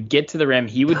 He would get to the rim.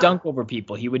 He would dunk over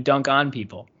people. He would dunk on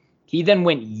people. He then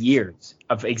went years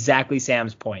of exactly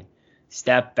Sam's point.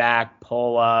 Step back,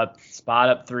 pull up, spot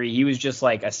up 3. He was just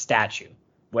like a statue.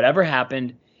 Whatever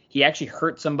happened, he actually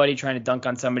hurt somebody trying to dunk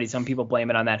on somebody. Some people blame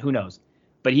it on that. Who knows?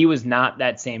 But he was not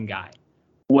that same guy.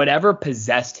 Whatever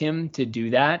possessed him to do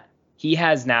that, he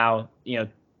has now,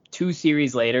 2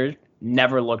 series later,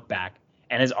 never looked back,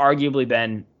 and has arguably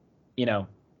been,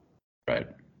 right.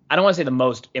 I don't want to say the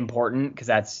most important, because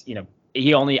that's,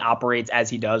 he only operates as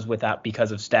he does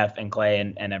because of Steph and Clay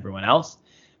and everyone else.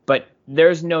 But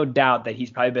there's no doubt that he's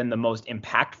probably been the most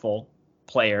impactful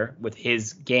player with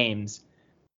his games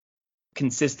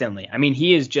consistently. I mean,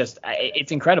 he is just,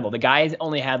 it's incredible. The guy's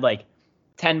only had like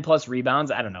 10 plus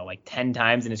rebounds, I don't know, like 10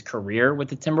 times in his career with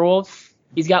the Timberwolves.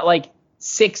 He's got like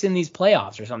 6 in these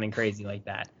playoffs or something crazy like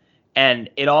that. And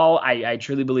it all, I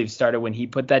truly believe, started when he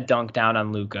put that dunk down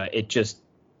on Luka. It just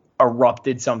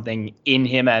erupted something in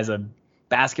him as a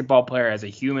basketball player, as a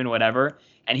human, whatever.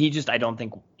 And he just, I don't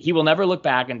think, he will never look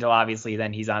back until obviously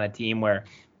then he's on a team where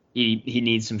he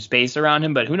needs some space around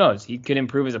him. But who knows? He could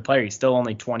improve as a player. He's still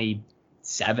only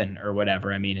 27 or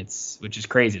whatever. I mean, which is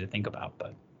crazy to think about.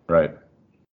 But right.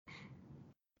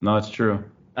 No, it's true.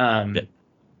 And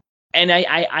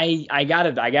I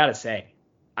gotta say,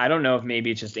 I don't know if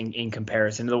maybe it's just in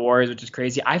comparison to the Warriors, which is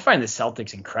crazy. I find the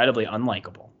Celtics incredibly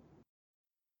unlikable.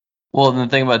 Well, the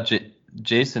thing about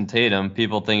Jason Tatum,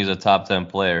 people think he's a top 10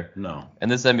 player. No. In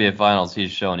this NBA Finals,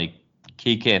 he's shown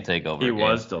he can't take over. He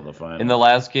was still the final. In the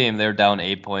last game, they were down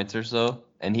 8 points or so,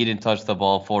 and he didn't touch the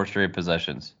ball 4 straight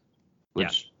possessions.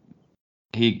 Which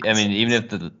even if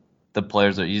the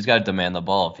players he's got to demand the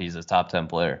ball if he's a top 10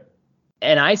 player.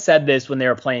 And I said this when they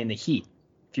were playing the Heat,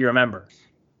 if you remember.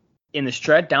 Down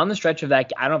the stretch of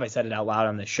that, I don't know if I said it out loud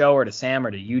on the show or to Sam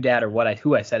or to you, Dad, or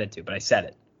who I said it to, but I said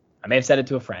it. I may have said it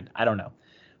to a friend. I don't know.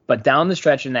 But down the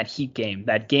stretch in that Heat game,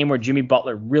 that game where Jimmy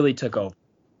Butler really took over,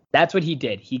 that's what he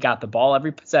did. He got the ball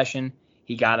every possession.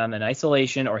 He got on an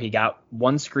isolation or he got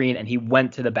one screen and he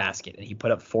went to the basket and he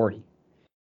put up 40.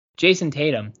 Jason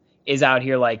Tatum is out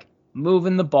here like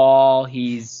moving the ball.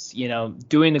 He's,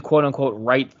 doing the quote unquote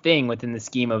right thing within the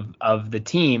scheme of the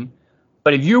team.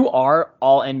 But if you are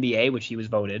all NBA, which he was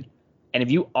voted, and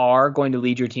if you are going to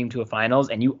lead your team to a finals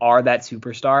and you are that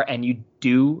superstar and you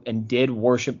do and did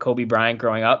worship Kobe Bryant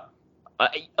growing up,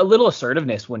 a little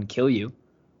assertiveness wouldn't kill you.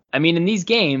 I mean, in these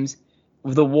games,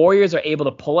 the Warriors are able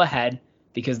to pull ahead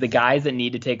because the guys that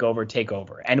need to take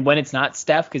over. And when it's not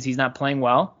Steph because he's not playing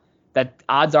well, that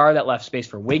odds are that left space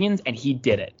for Wiggins, and he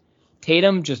did it.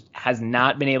 Tatum just has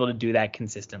not been able to do that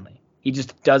consistently. He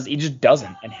just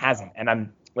doesn't and hasn't. And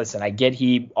I get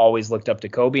he always looked up to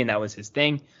Kobe and that was his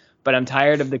thing, but I'm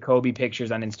tired of the Kobe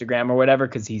pictures on Instagram or whatever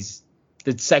because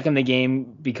the second the game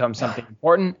becomes something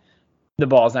important, the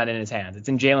ball's not in his hands. It's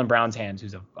in Jaylen Brown's hands,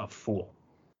 who's a fool.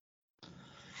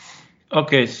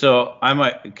 Okay, so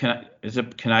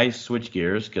can I switch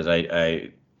gears because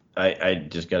I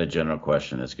just got a general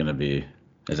question. It's going to be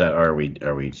are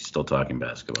we still talking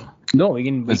basketball? No, we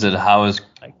can. How is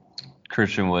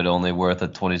Christian Wood only worth a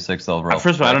 26th overall?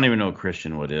 First of all, I don't even know who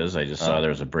Christian Wood is. I just saw there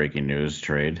was a breaking news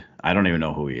trade. I don't even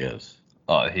know who he is.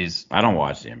 I don't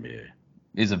watch the NBA.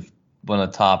 He's one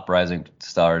of the top rising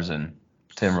stars, and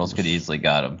Timberwolves could easily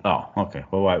got him. Oh, okay.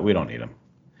 Well, we don't need him.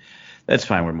 That's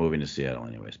fine. We're moving to Seattle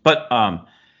anyways. But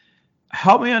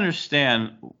help me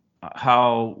understand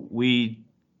how we.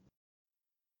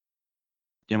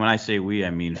 And when I say we, I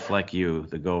mean Fleck you,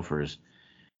 the Gophers.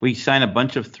 We sign a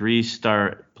bunch of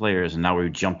 3-star players, and now we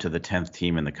jump to the 10th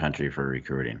team in the country for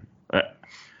recruiting.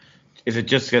 Is it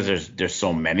just because there's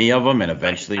so many of them, and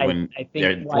eventually I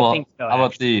think so. How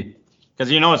about because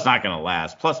it's not going to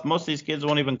last. Plus, most of these kids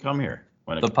won't even come here.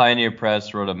 The Pioneer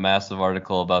Press wrote a massive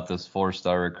article about this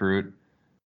 4-star recruit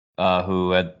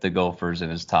who had the Gophers in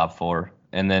his top 4,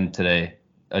 and then today,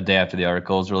 a day after the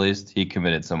article was released, he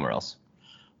committed somewhere else.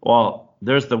 Well,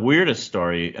 there's the weirdest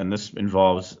story, and this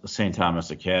involves St.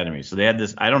 Thomas Academy. So they had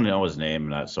this. I don't know his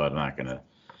name, so I'm not gonna.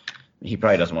 He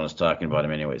probably doesn't want us talking about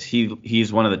him anyways.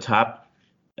 He's one of the top.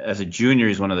 As a junior,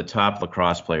 he's one of the top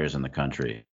lacrosse players in the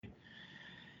country.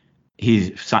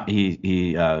 I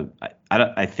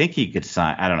think he could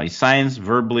sign. I don't know. He signs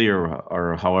verbally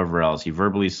or however else. He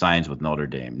verbally signs with Notre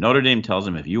Dame. Notre Dame tells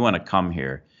him if you want to come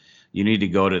here, you need to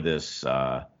go to this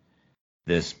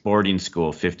boarding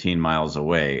school 15 miles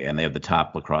away, and they have the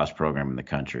top lacrosse program in the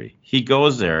country. He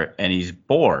goes there and he's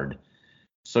bored.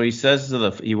 So he says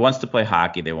he wants to play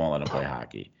hockey. They won't let him play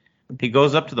hockey. He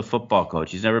goes up to the football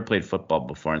coach. He's never played football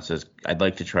before and says, I'd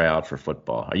like to try out for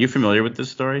football. Are you familiar with this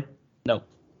story? No.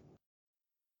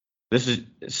 This is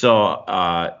so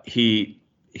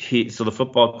so the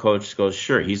football coach goes,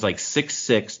 sure. He's like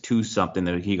 6'6", 2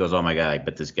 something. He goes, oh my God, I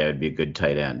bet this guy would be a good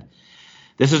tight end.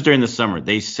 This is during the summer.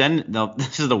 This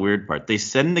is the weird part. They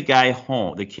send the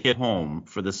kid home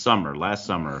for the summer, last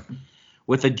summer,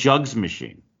 with a jugs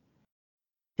machine.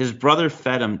 His brother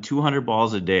fed him 200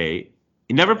 balls a day.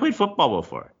 He never played football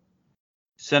before.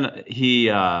 So he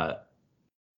caught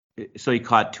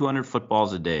 200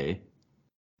 footballs a day,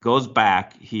 goes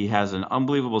back. He has an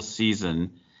unbelievable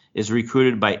season, is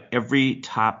recruited by every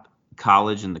top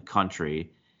college in the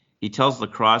country. He tells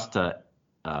lacrosse to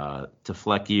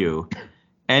Fleck you.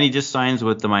 And he just signs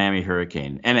with the Miami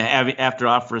Hurricane. And after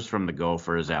offers from the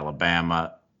Gophers,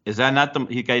 Alabama, is that not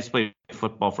you guys played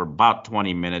football for about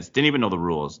 20 minutes. Didn't even know the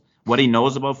rules. What he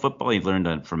knows about football, he learned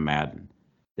it from Madden.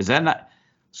 Is that not?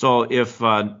 So if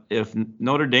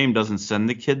Notre Dame doesn't send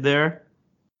the kid there,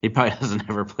 he probably doesn't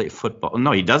ever play football.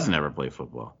 No, he doesn't ever play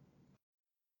football.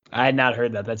 I had not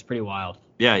heard that. That's pretty wild.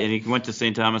 Yeah, and he went to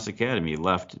St. Thomas Academy. He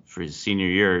left for his senior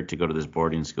year to go to this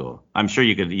boarding school. I'm sure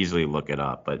you could easily look it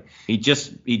up, but he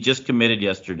just committed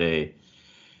yesterday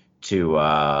to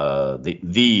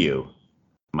the U,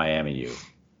 Miami U.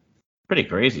 Pretty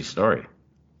crazy story.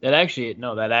 That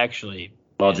actually.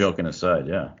 All joking aside,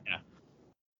 yeah. Yeah.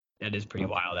 That is pretty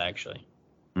wild, actually.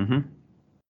 Mm-hmm.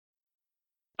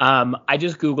 I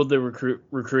just Googled the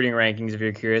recruiting rankings, if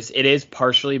you're curious. It is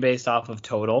partially based off of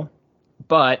total,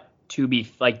 but to be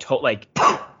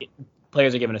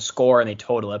players are given a score and they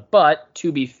total it. But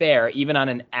to be fair, even on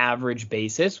an average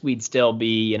basis, we'd still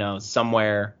be,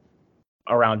 somewhere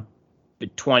around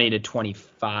 20 to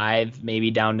 25,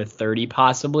 maybe down to 30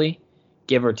 possibly,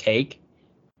 give or take.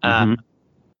 Mm-hmm.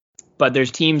 But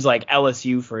there's teams like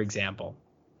LSU, for example,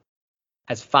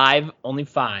 has only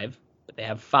five, but they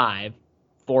have 5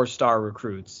 4-star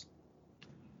recruits.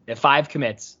 They have 5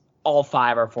 commits. All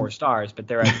 5 are 4 stars, but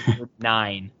they're at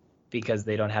 9 because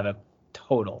they don't have a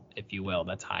total, if you will,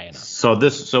 that's high enough. So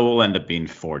we'll end up being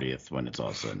 40th when it's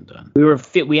all said and done.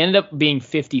 We ended up being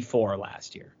 54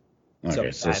 last year.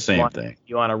 Okay, so same thing.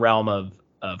 You want a realm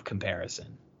of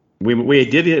comparison. We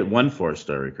did get 1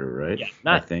 4-star recruit, right? Yeah,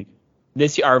 I think.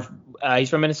 This year, he's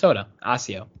from Minnesota,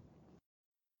 Asio.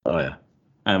 Oh yeah.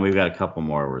 And we've got a couple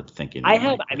more we're thinking.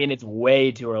 It's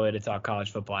way too early to talk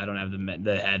college football. I don't have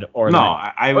the head or no.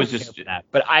 I was just that,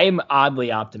 but I am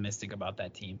oddly optimistic about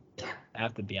that team. I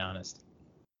have to be honest.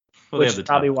 Well, which is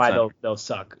probably why they'll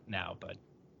suck now. But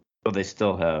they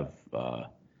still have.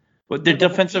 Their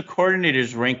defensive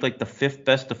coordinators ranked like the 5th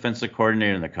best defensive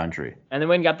coordinator in the country. And then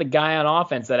we got the guy on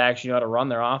offense that actually know how to run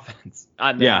their offense.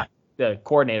 The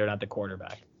coordinator, not the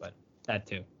quarterback, but that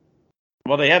too.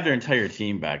 Well, they have their entire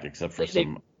team back except for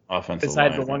some offensive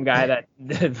besides linemen. The one guy that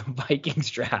the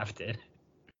Vikings drafted.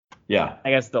 Yeah.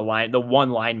 I guess the one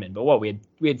lineman. But we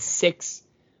had 6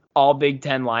 all Big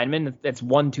Ten linemen. That's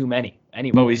one too many.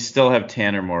 Anyway. But we still have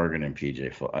Tanner Morgan and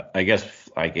PJ. I guess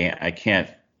I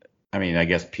can't. I mean, I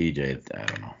guess PJ. I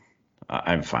don't know.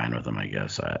 I'm fine with him. I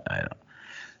guess I don't.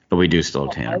 But we do still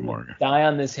have Tanner Morgan. Die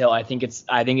on this hill. I think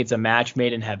it's a match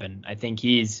made in heaven. I think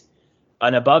he's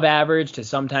an above average to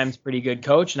sometimes pretty good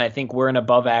coach, and I think we're an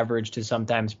above average to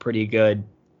sometimes pretty good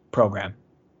program.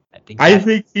 I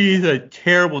think he's a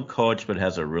terrible coach, but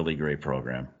has a really great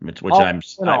program, which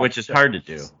is hard to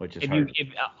do.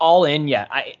 All in, yeah.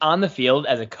 On the field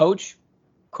as a coach,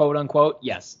 quote unquote,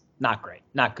 yes, not great,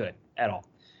 not good at all.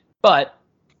 But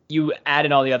you add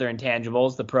in all the other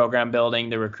intangibles, the program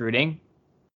building, the recruiting,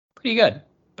 pretty good,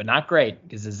 but not great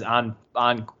because it's on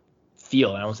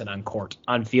field. I almost said on court.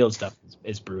 On field stuff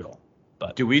is brutal.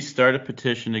 But do we start a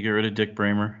petition to get rid of Dick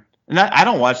Bramer? And I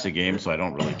don't watch the game, so I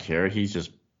don't really care. He's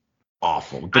just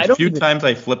awful. The few times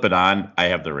I flip it on, I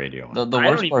have the radio on. The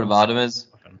worst part about him is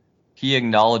he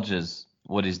acknowledges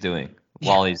what he's doing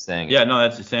while he's saying it. Yeah, no,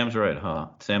 Sam's right, huh?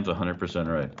 Sam's 100%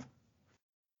 right.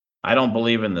 I don't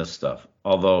believe in this stuff.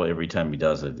 Although every time he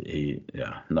does it,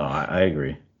 I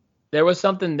agree. There was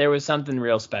something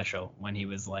real special when he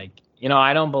was like,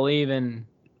 I don't believe in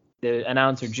the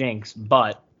announcer jinx,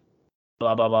 but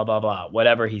blah, blah, blah, blah, blah,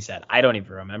 whatever he said. I don't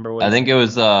even remember what I think it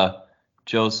was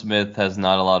Joe Smith has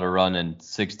not allowed to run in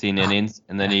 16 innings,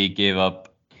 and then he gave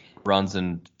up runs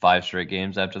in 5 straight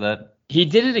games after that. He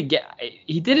did it again.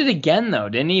 He did it again, though,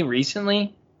 didn't he,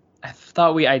 recently? I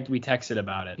thought we texted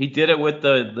about it. He did it with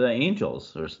the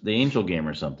Angels, or the Angel game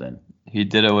or something. He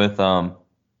did it with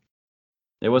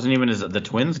It wasn't even the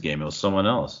Twins game. It was someone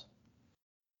else.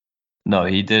 No,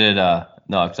 he did it.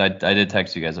 No, because I did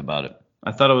text you guys about it.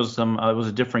 I thought it was it was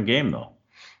a different game though.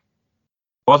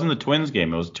 It wasn't the Twins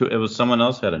game. It was someone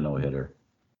else had a no hitter.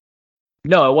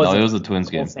 No, it wasn't. No, it was the Twins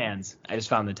game. Sands. I just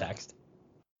found the text.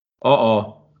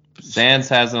 Sands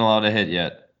hasn't allowed a hit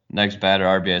yet. Next batter,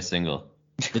 RBI single.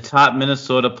 The top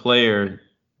Minnesota player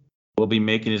will be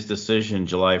making his decision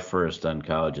July 1st on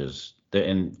colleges.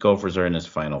 And Gophers are in his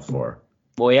Final 4.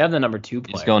 Well, we have the number 2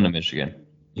 player. He's going to Michigan.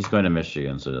 He's going to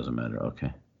Michigan, so it doesn't matter.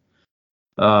 Okay.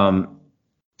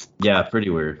 Yeah, pretty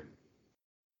weird.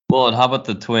 Well, and how about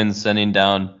the Twins sending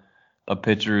down a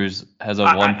pitcher who has a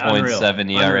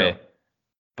 1.7 ERA,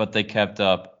 but they kept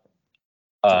up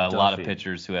a lot of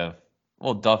pitchers who have,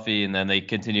 Duffy, and then they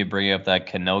continue bringing up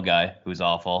that Cano guy who's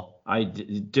awful.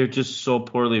 They're just so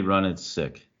poorly run, it's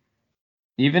sick.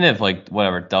 Even if,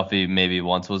 Duffy maybe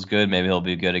once was good, maybe he'll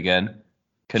be good again.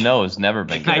 Cano has never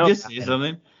been good. Can I just say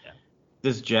something?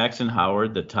 This Jackson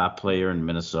Howard, the top player in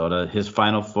Minnesota, his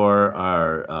final four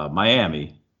are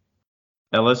Miami,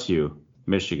 LSU,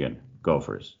 Michigan,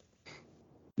 Gophers.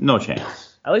 No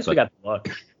chance. At least we got the look.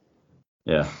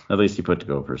 Yeah, at least he put the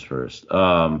Gophers first.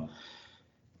 The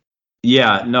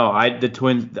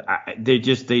Twins,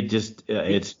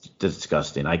 it's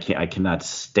disgusting. I cannot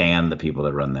stand the people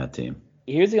that run that team.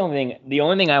 Here's the only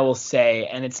thing I will say,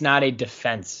 and it's not a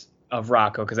defense of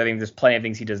Rocco, because I think there's plenty of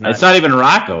things he does not. It's not even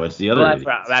Rocco. It's the other.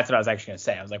 Well, that's what I was actually gonna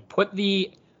say. I was like, put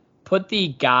the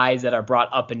guys that are brought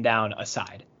up and down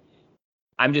aside.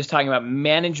 I'm just talking about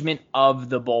management of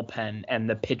the bullpen and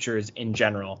the pitchers in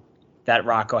general that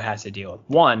Rocco has to deal with.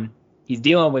 One, he's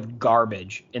dealing with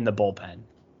garbage in the bullpen.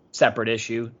 Separate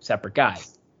issue, separate guy.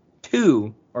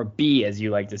 Two, or B, as you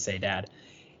like to say, Dad,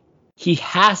 he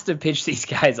has to pitch these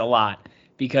guys a lot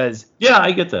because yeah,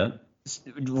 I get that.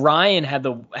 Ryan had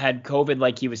COVID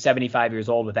like he was 75 years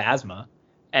old with asthma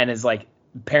and is like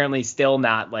apparently still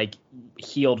not like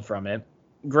healed from it.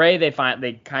 Gray, they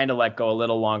kind of let go a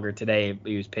little longer today.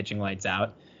 He was pitching lights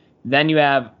out. Then you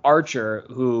have Archer,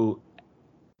 who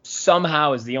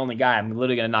somehow is the only guy, I'm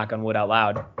literally going to knock on wood out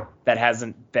loud, that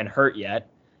hasn't been hurt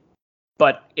yet,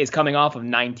 but is coming off of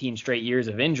 19 straight years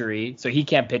of injury, so he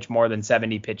can't pitch more than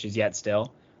 70 pitches yet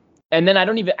still. And then I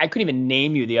couldn't even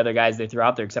name you the other guys they threw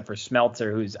out there except for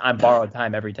Smeltzer, who's on borrowed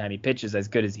time every time he pitches, as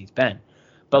good as he's been.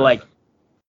 But like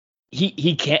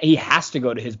he has to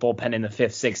go to his bullpen in the 5th,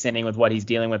 6th inning with what he's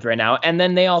dealing with right now. And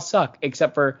then they all suck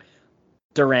except for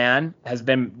Duran has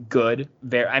been good.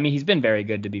 He's been very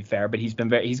good to be fair, but he's been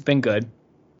good,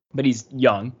 but he's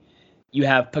young. You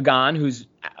have Pagan, who's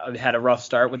had a rough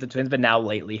start with the Twins, but now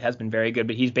lately has been very good,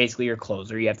 but he's basically your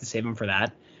closer. You have to save him for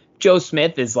that. Joe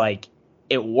Smith is like,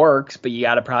 it works, but you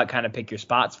got to probably kind of pick your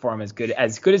spots for him as good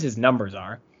as his numbers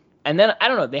are. And then, I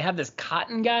don't know, they have this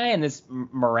Cotton guy and this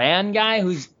Moran guy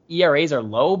whose ERAs are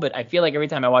low, but I feel like every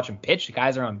time I watch him pitch, the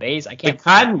guys are on base. I can't. The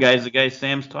Cotton guy is the guy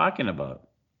Sam's talking about.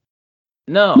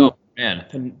 No,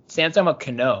 man. Sam's talking about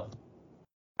Cano.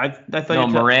 I thought no,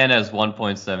 Moran has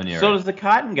 1.7 ERA. So does the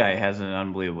Cotton guy has an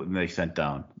unbelievable. They sent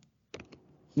down.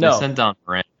 No, they sent down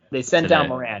Moran. They sent down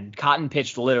Moran. Cotton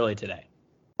pitched literally today.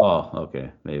 Oh,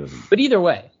 okay. Maybe. But either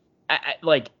way,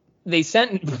 they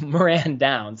sent Moran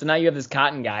down. So now you have this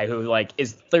Cotton guy who like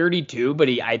is 32, but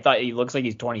I thought he looks like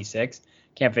he's 26.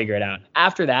 Can't figure it out.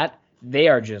 After that, they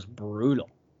are just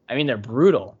brutal. I mean, they're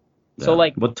brutal. Yeah. So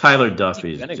like, well, Tyler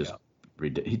Duffy's just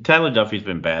ridiculous. Tyler Duffy's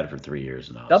been bad for 3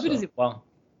 years now. Duffy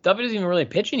doesn't even really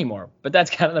pitch anymore. But that's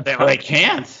kind of the point. They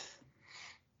can't.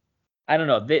 I don't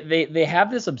know. They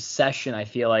have this obsession, I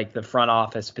feel like, the front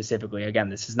office specifically. Again,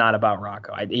 this is not about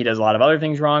Rocco. He does a lot of other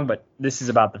things wrong, but this is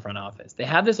about the front office. They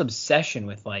have this obsession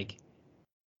with, like,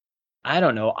 I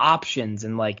don't know, options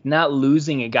and, like, not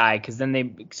losing a guy because then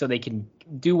they can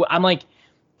do – I'm like,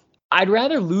 I'd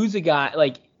rather lose a guy.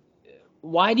 Like,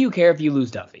 why do you care if you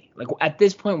lose Duffy? Like, at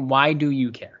this point, why do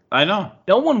you care? I know.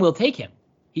 No one will take him.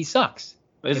 He sucks.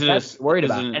 And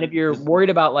if you're worried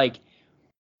about, like,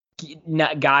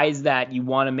 not guys that you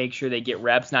want to make sure they get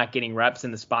reps, not getting reps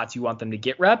in the spots you want them to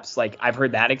get reps. Like, I've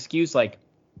heard that excuse, like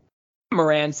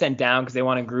Moran sent down because they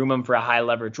want to groom him for a high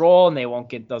leverage role and they won't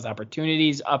get those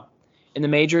opportunities up in the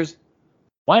majors.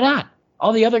 Why not?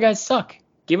 All the other guys suck.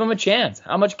 Give them a chance.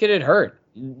 How much could it hurt?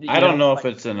 I don't know if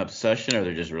it's an obsession or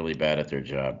they're just really bad at their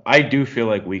job. I do feel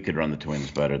like we could run the Twins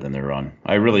better than they run.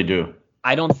 I really do.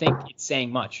 I don't think it's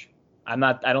saying much. I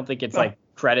don't think it's like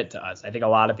credit to us. I think a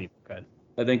lot of people could.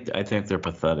 I think they're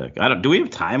pathetic. Do we have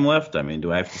time left? I mean,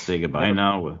 do I have to say goodbye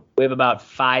now? We have about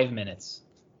 5 minutes.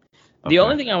 Okay. The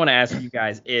only thing I want to ask you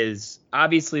guys is,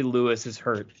 obviously Lewis is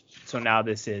hurt, so now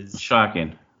this is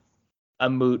shocking, a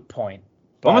moot point.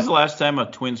 When was the last time a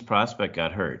Twins prospect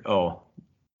got hurt? Oh,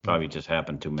 probably just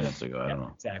happened 2 minutes ago. I don't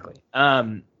know. Exactly.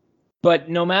 But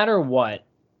no matter what,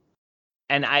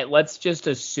 and let's just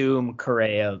assume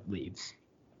Correa leaves.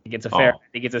 I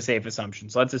think it's a safe assumption.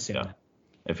 So let's assume that.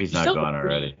 If he's not gone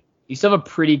already. You still have a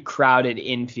pretty crowded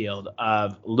infield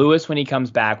of Lewis when he comes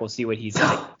back. We'll see what he's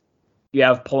like. You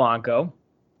have Polanco.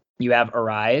 You have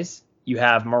Arise. You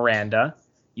have Miranda.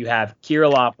 You have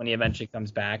Kirilloff when he eventually comes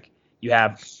back. You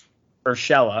have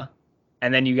Urshela.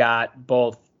 And then you got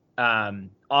both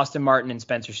Austin Martin and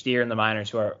Spencer Steer in the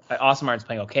minors, who are Austin Martin's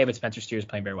playing okay, but Spencer Steer is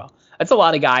playing very well. That's a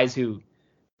lot of guys who,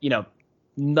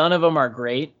 none of them are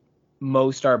great.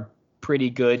 Most are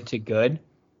pretty good to good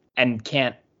and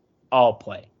can't all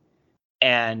play.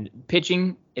 And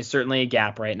pitching is certainly a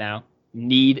gap right now.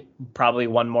 Need probably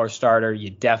one more starter.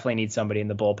 You definitely need somebody in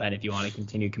the bullpen if you want to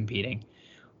continue competing.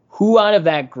 Who out of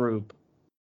that group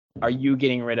are you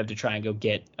getting rid of to try and go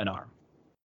get an arm?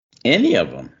 Any of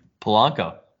them.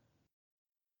 Polanco.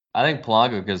 I think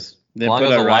Polanco, because Then put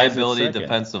Polanco's a Arraez at liability second.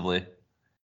 defensively,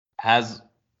 has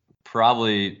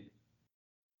probably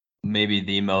maybe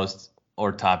the most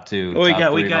or top two, Well,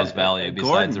 top we three got most value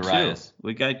Gordon besides too. Arias.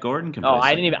 We got Gordon. Can Oh, play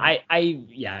I didn't even. second.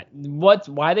 Yeah.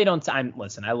 Why they don't sign?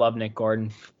 Listen, I love Nick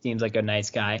Gordon. Seems like a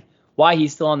nice guy. Why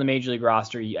he's still on the major league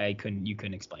roster? You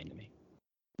couldn't explain to me.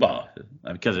 Well,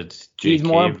 because it's Jake He's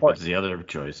more Cave important. was the other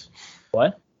choice.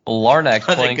 What? Well, Larnach's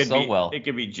It playing could so be, well. It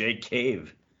could be Jake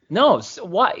Cave. No. So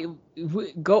why?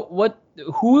 Go. What?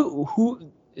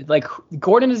 Who? Like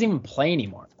Gordon doesn't even play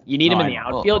anymore. You need him in the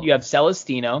outfield. You have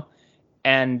Celestino,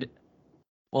 and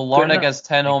Well, Good Larnach enough. has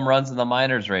 10 home runs in the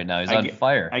minors right now. He's on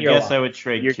fire. I Kirilloff. guess I would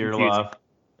trade You're Kirilloff.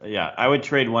 Yeah, I would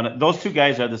trade one. Those two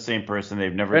guys are the same person.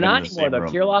 They've never they're been not in the anymore same though.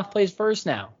 room. Kirilloff plays first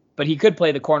now, but he could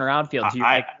play the corner outfield to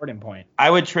your Nick Gordon point. I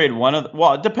would trade one of.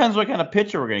 Well, it depends what kind of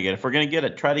pitcher we're gonna get. If we're gonna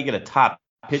try to get a top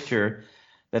pitcher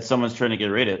that someone's trying to get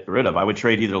rid of, I would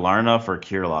trade either Larnach or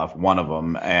Kirilloff, one of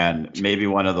them, and maybe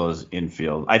one of those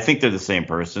infield. I think they're the same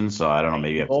person, so I don't know.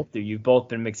 Maybe You've both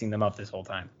been mixing them up this whole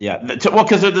time. Yeah, well,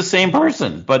 because they're the same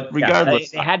person. But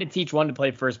regardless, they had to teach one to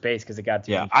play first base because it got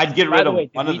too. yeah, confusing. I'd get By rid the of way,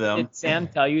 one of them. Did Sam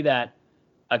tell you that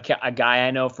a guy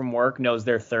I know from work knows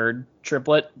their third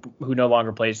triplet who no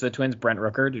longer plays for the Twins, Brent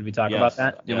Rooker? Did we talk about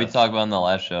that? Did we talk about it on the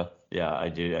last show? Yeah, I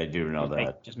do know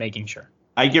that. Just making sure.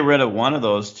 I'd get rid of one of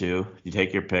those two. You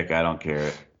take your pick. I don't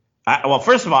care. Well,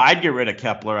 first of all, I'd get rid of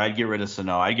Kepler. I'd get rid of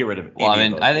Sano. I'd get rid of. Well, I any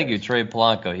mean, of those I think you guys. trade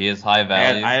Polanco. He is high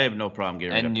value. I have no problem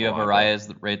getting rid of. And you have Polanco. Arias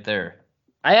right there.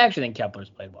 I actually think Kepler's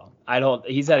played well.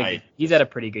 He's had a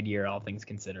pretty good year, all things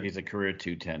considered. He's a career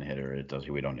 210 hitter.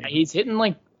 We don't need. He's hitting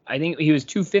like I think he was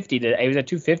 250 today. He was at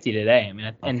 250 today. I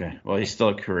mean, Okay. Well, he's still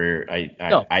a career.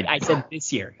 I said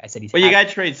this year. I said he's. Well, you got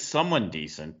to trade someone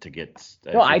decent to get.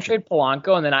 No, I trade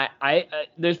Polanco, and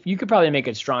then you could probably make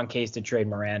a strong case to trade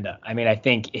Miranda. I mean, I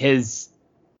think his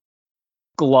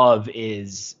glove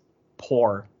is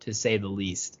poor to say the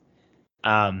least.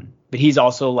 But he's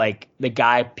also like the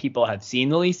guy people have seen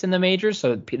the least in the majors,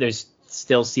 so there's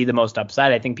still see the most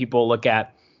upside. I think people look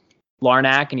at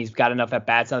Larnach and he's got enough at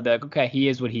bats, and they'll be like, okay, he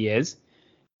is what he is.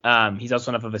 He's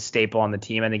also enough of a staple on the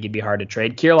team. I think he'd be hard to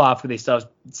trade. Kirilloff, who they still have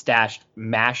stashed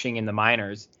mashing in the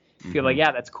minors. People are like,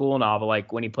 yeah, that's cool and all, but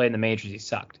like when he played in the majors, he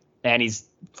sucked. And he's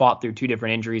fought through 2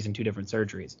 different injuries and 2 different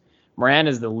surgeries.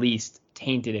 Miranda's the least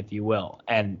tainted, if you will.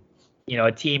 And,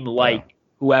 a team like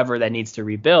whoever that needs to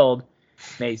rebuild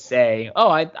may say,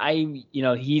 oh,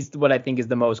 he's what I think is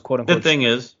the most quote unquote. The thing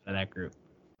is, of that group.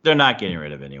 They're not getting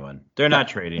rid of anyone. They're not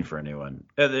trading for anyone.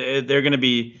 They're going to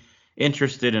be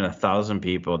interested in 1,000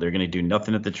 people. They're going to do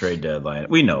nothing at the trade deadline.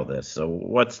 We know this. So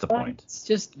what's the point? It's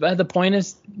just the point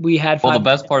is we had. Well, the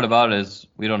best part about it is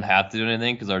we don't have to do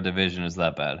anything because our division is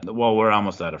that bad. Well, we're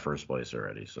almost out of first place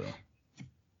already. So.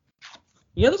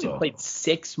 We played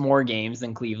 6 more games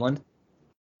than Cleveland.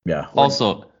 Yeah.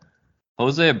 Also,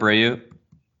 Jose Abreu,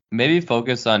 maybe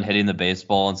focus on hitting the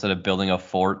baseball instead of building a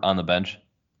fort on the bench.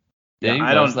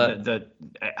 I don't.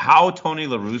 How Tony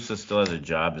La Russa still has a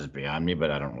job is beyond me,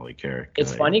 but I don't really care.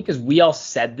 It's funny because we all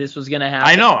said this was going to happen.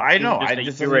 I know.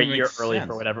 Just a year early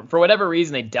for whatever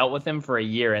reason. They dealt with him for a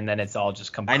year, and then it's all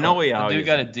just come. I know the dude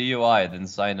got a DUI, then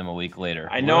signed him a week later.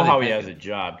 I know how he has a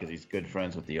job because he's good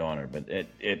friends with the owner. But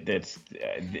it's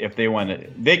if they want to,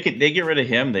 they get rid of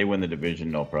him, they win the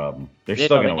division, no problem. They're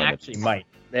still going to win. Actually, might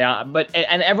they are, but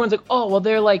and everyone's like, oh well,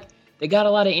 they're like they got a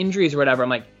lot of injuries or whatever. I'm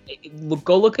like,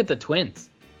 go look at the Twins.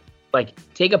 Like,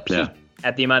 take a peek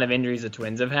at the amount of injuries the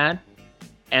Twins have had.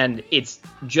 And it's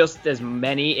just as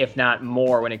many, if not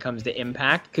more, when it comes to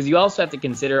impact. Because you also have to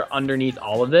consider underneath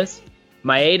all of this,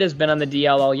 Maeda's been on the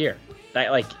DL all year.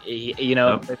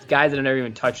 It's guys that have never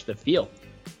even touched the field.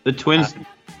 The Twins,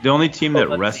 the only team that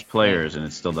rests players, and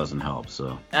it still doesn't help.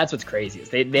 So that's what's crazy. Is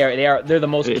they're the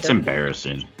most. It's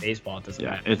embarrassing. Baseball at this point.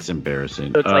 Yeah, it's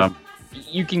embarrassing. So it's like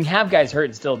you can have guys hurt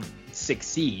and still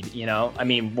succeed. I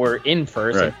mean, we're in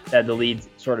first. Right. And the lead's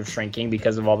sort of shrinking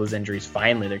because of all those injuries.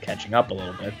 Finally, they're catching up a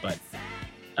little bit, but.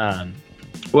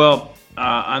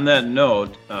 On that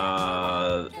note,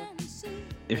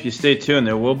 if you stay tuned,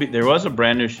 there was a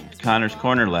brand new Connors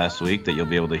Corner last week that you'll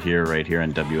be able to hear right here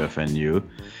on WFNU,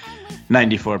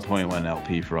 94.1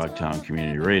 LP Frogtown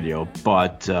Community Radio.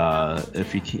 But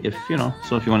if you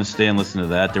want to stay and listen to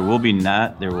that, there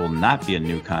will not be a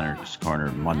new Connors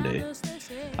Corner Monday.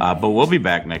 But we'll be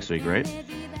back next week, right?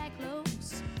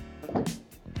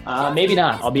 Maybe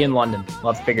not. I'll be in London.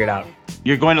 We'll have to figure it out.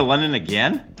 You're going to London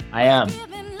again? I am.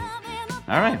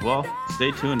 All right. Well,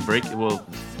 stay tuned. Sam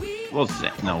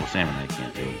and I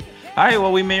can't do it. All right.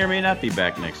 Well, we may or may not be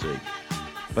back next week.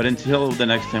 But until the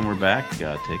next time we're back,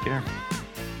 take care.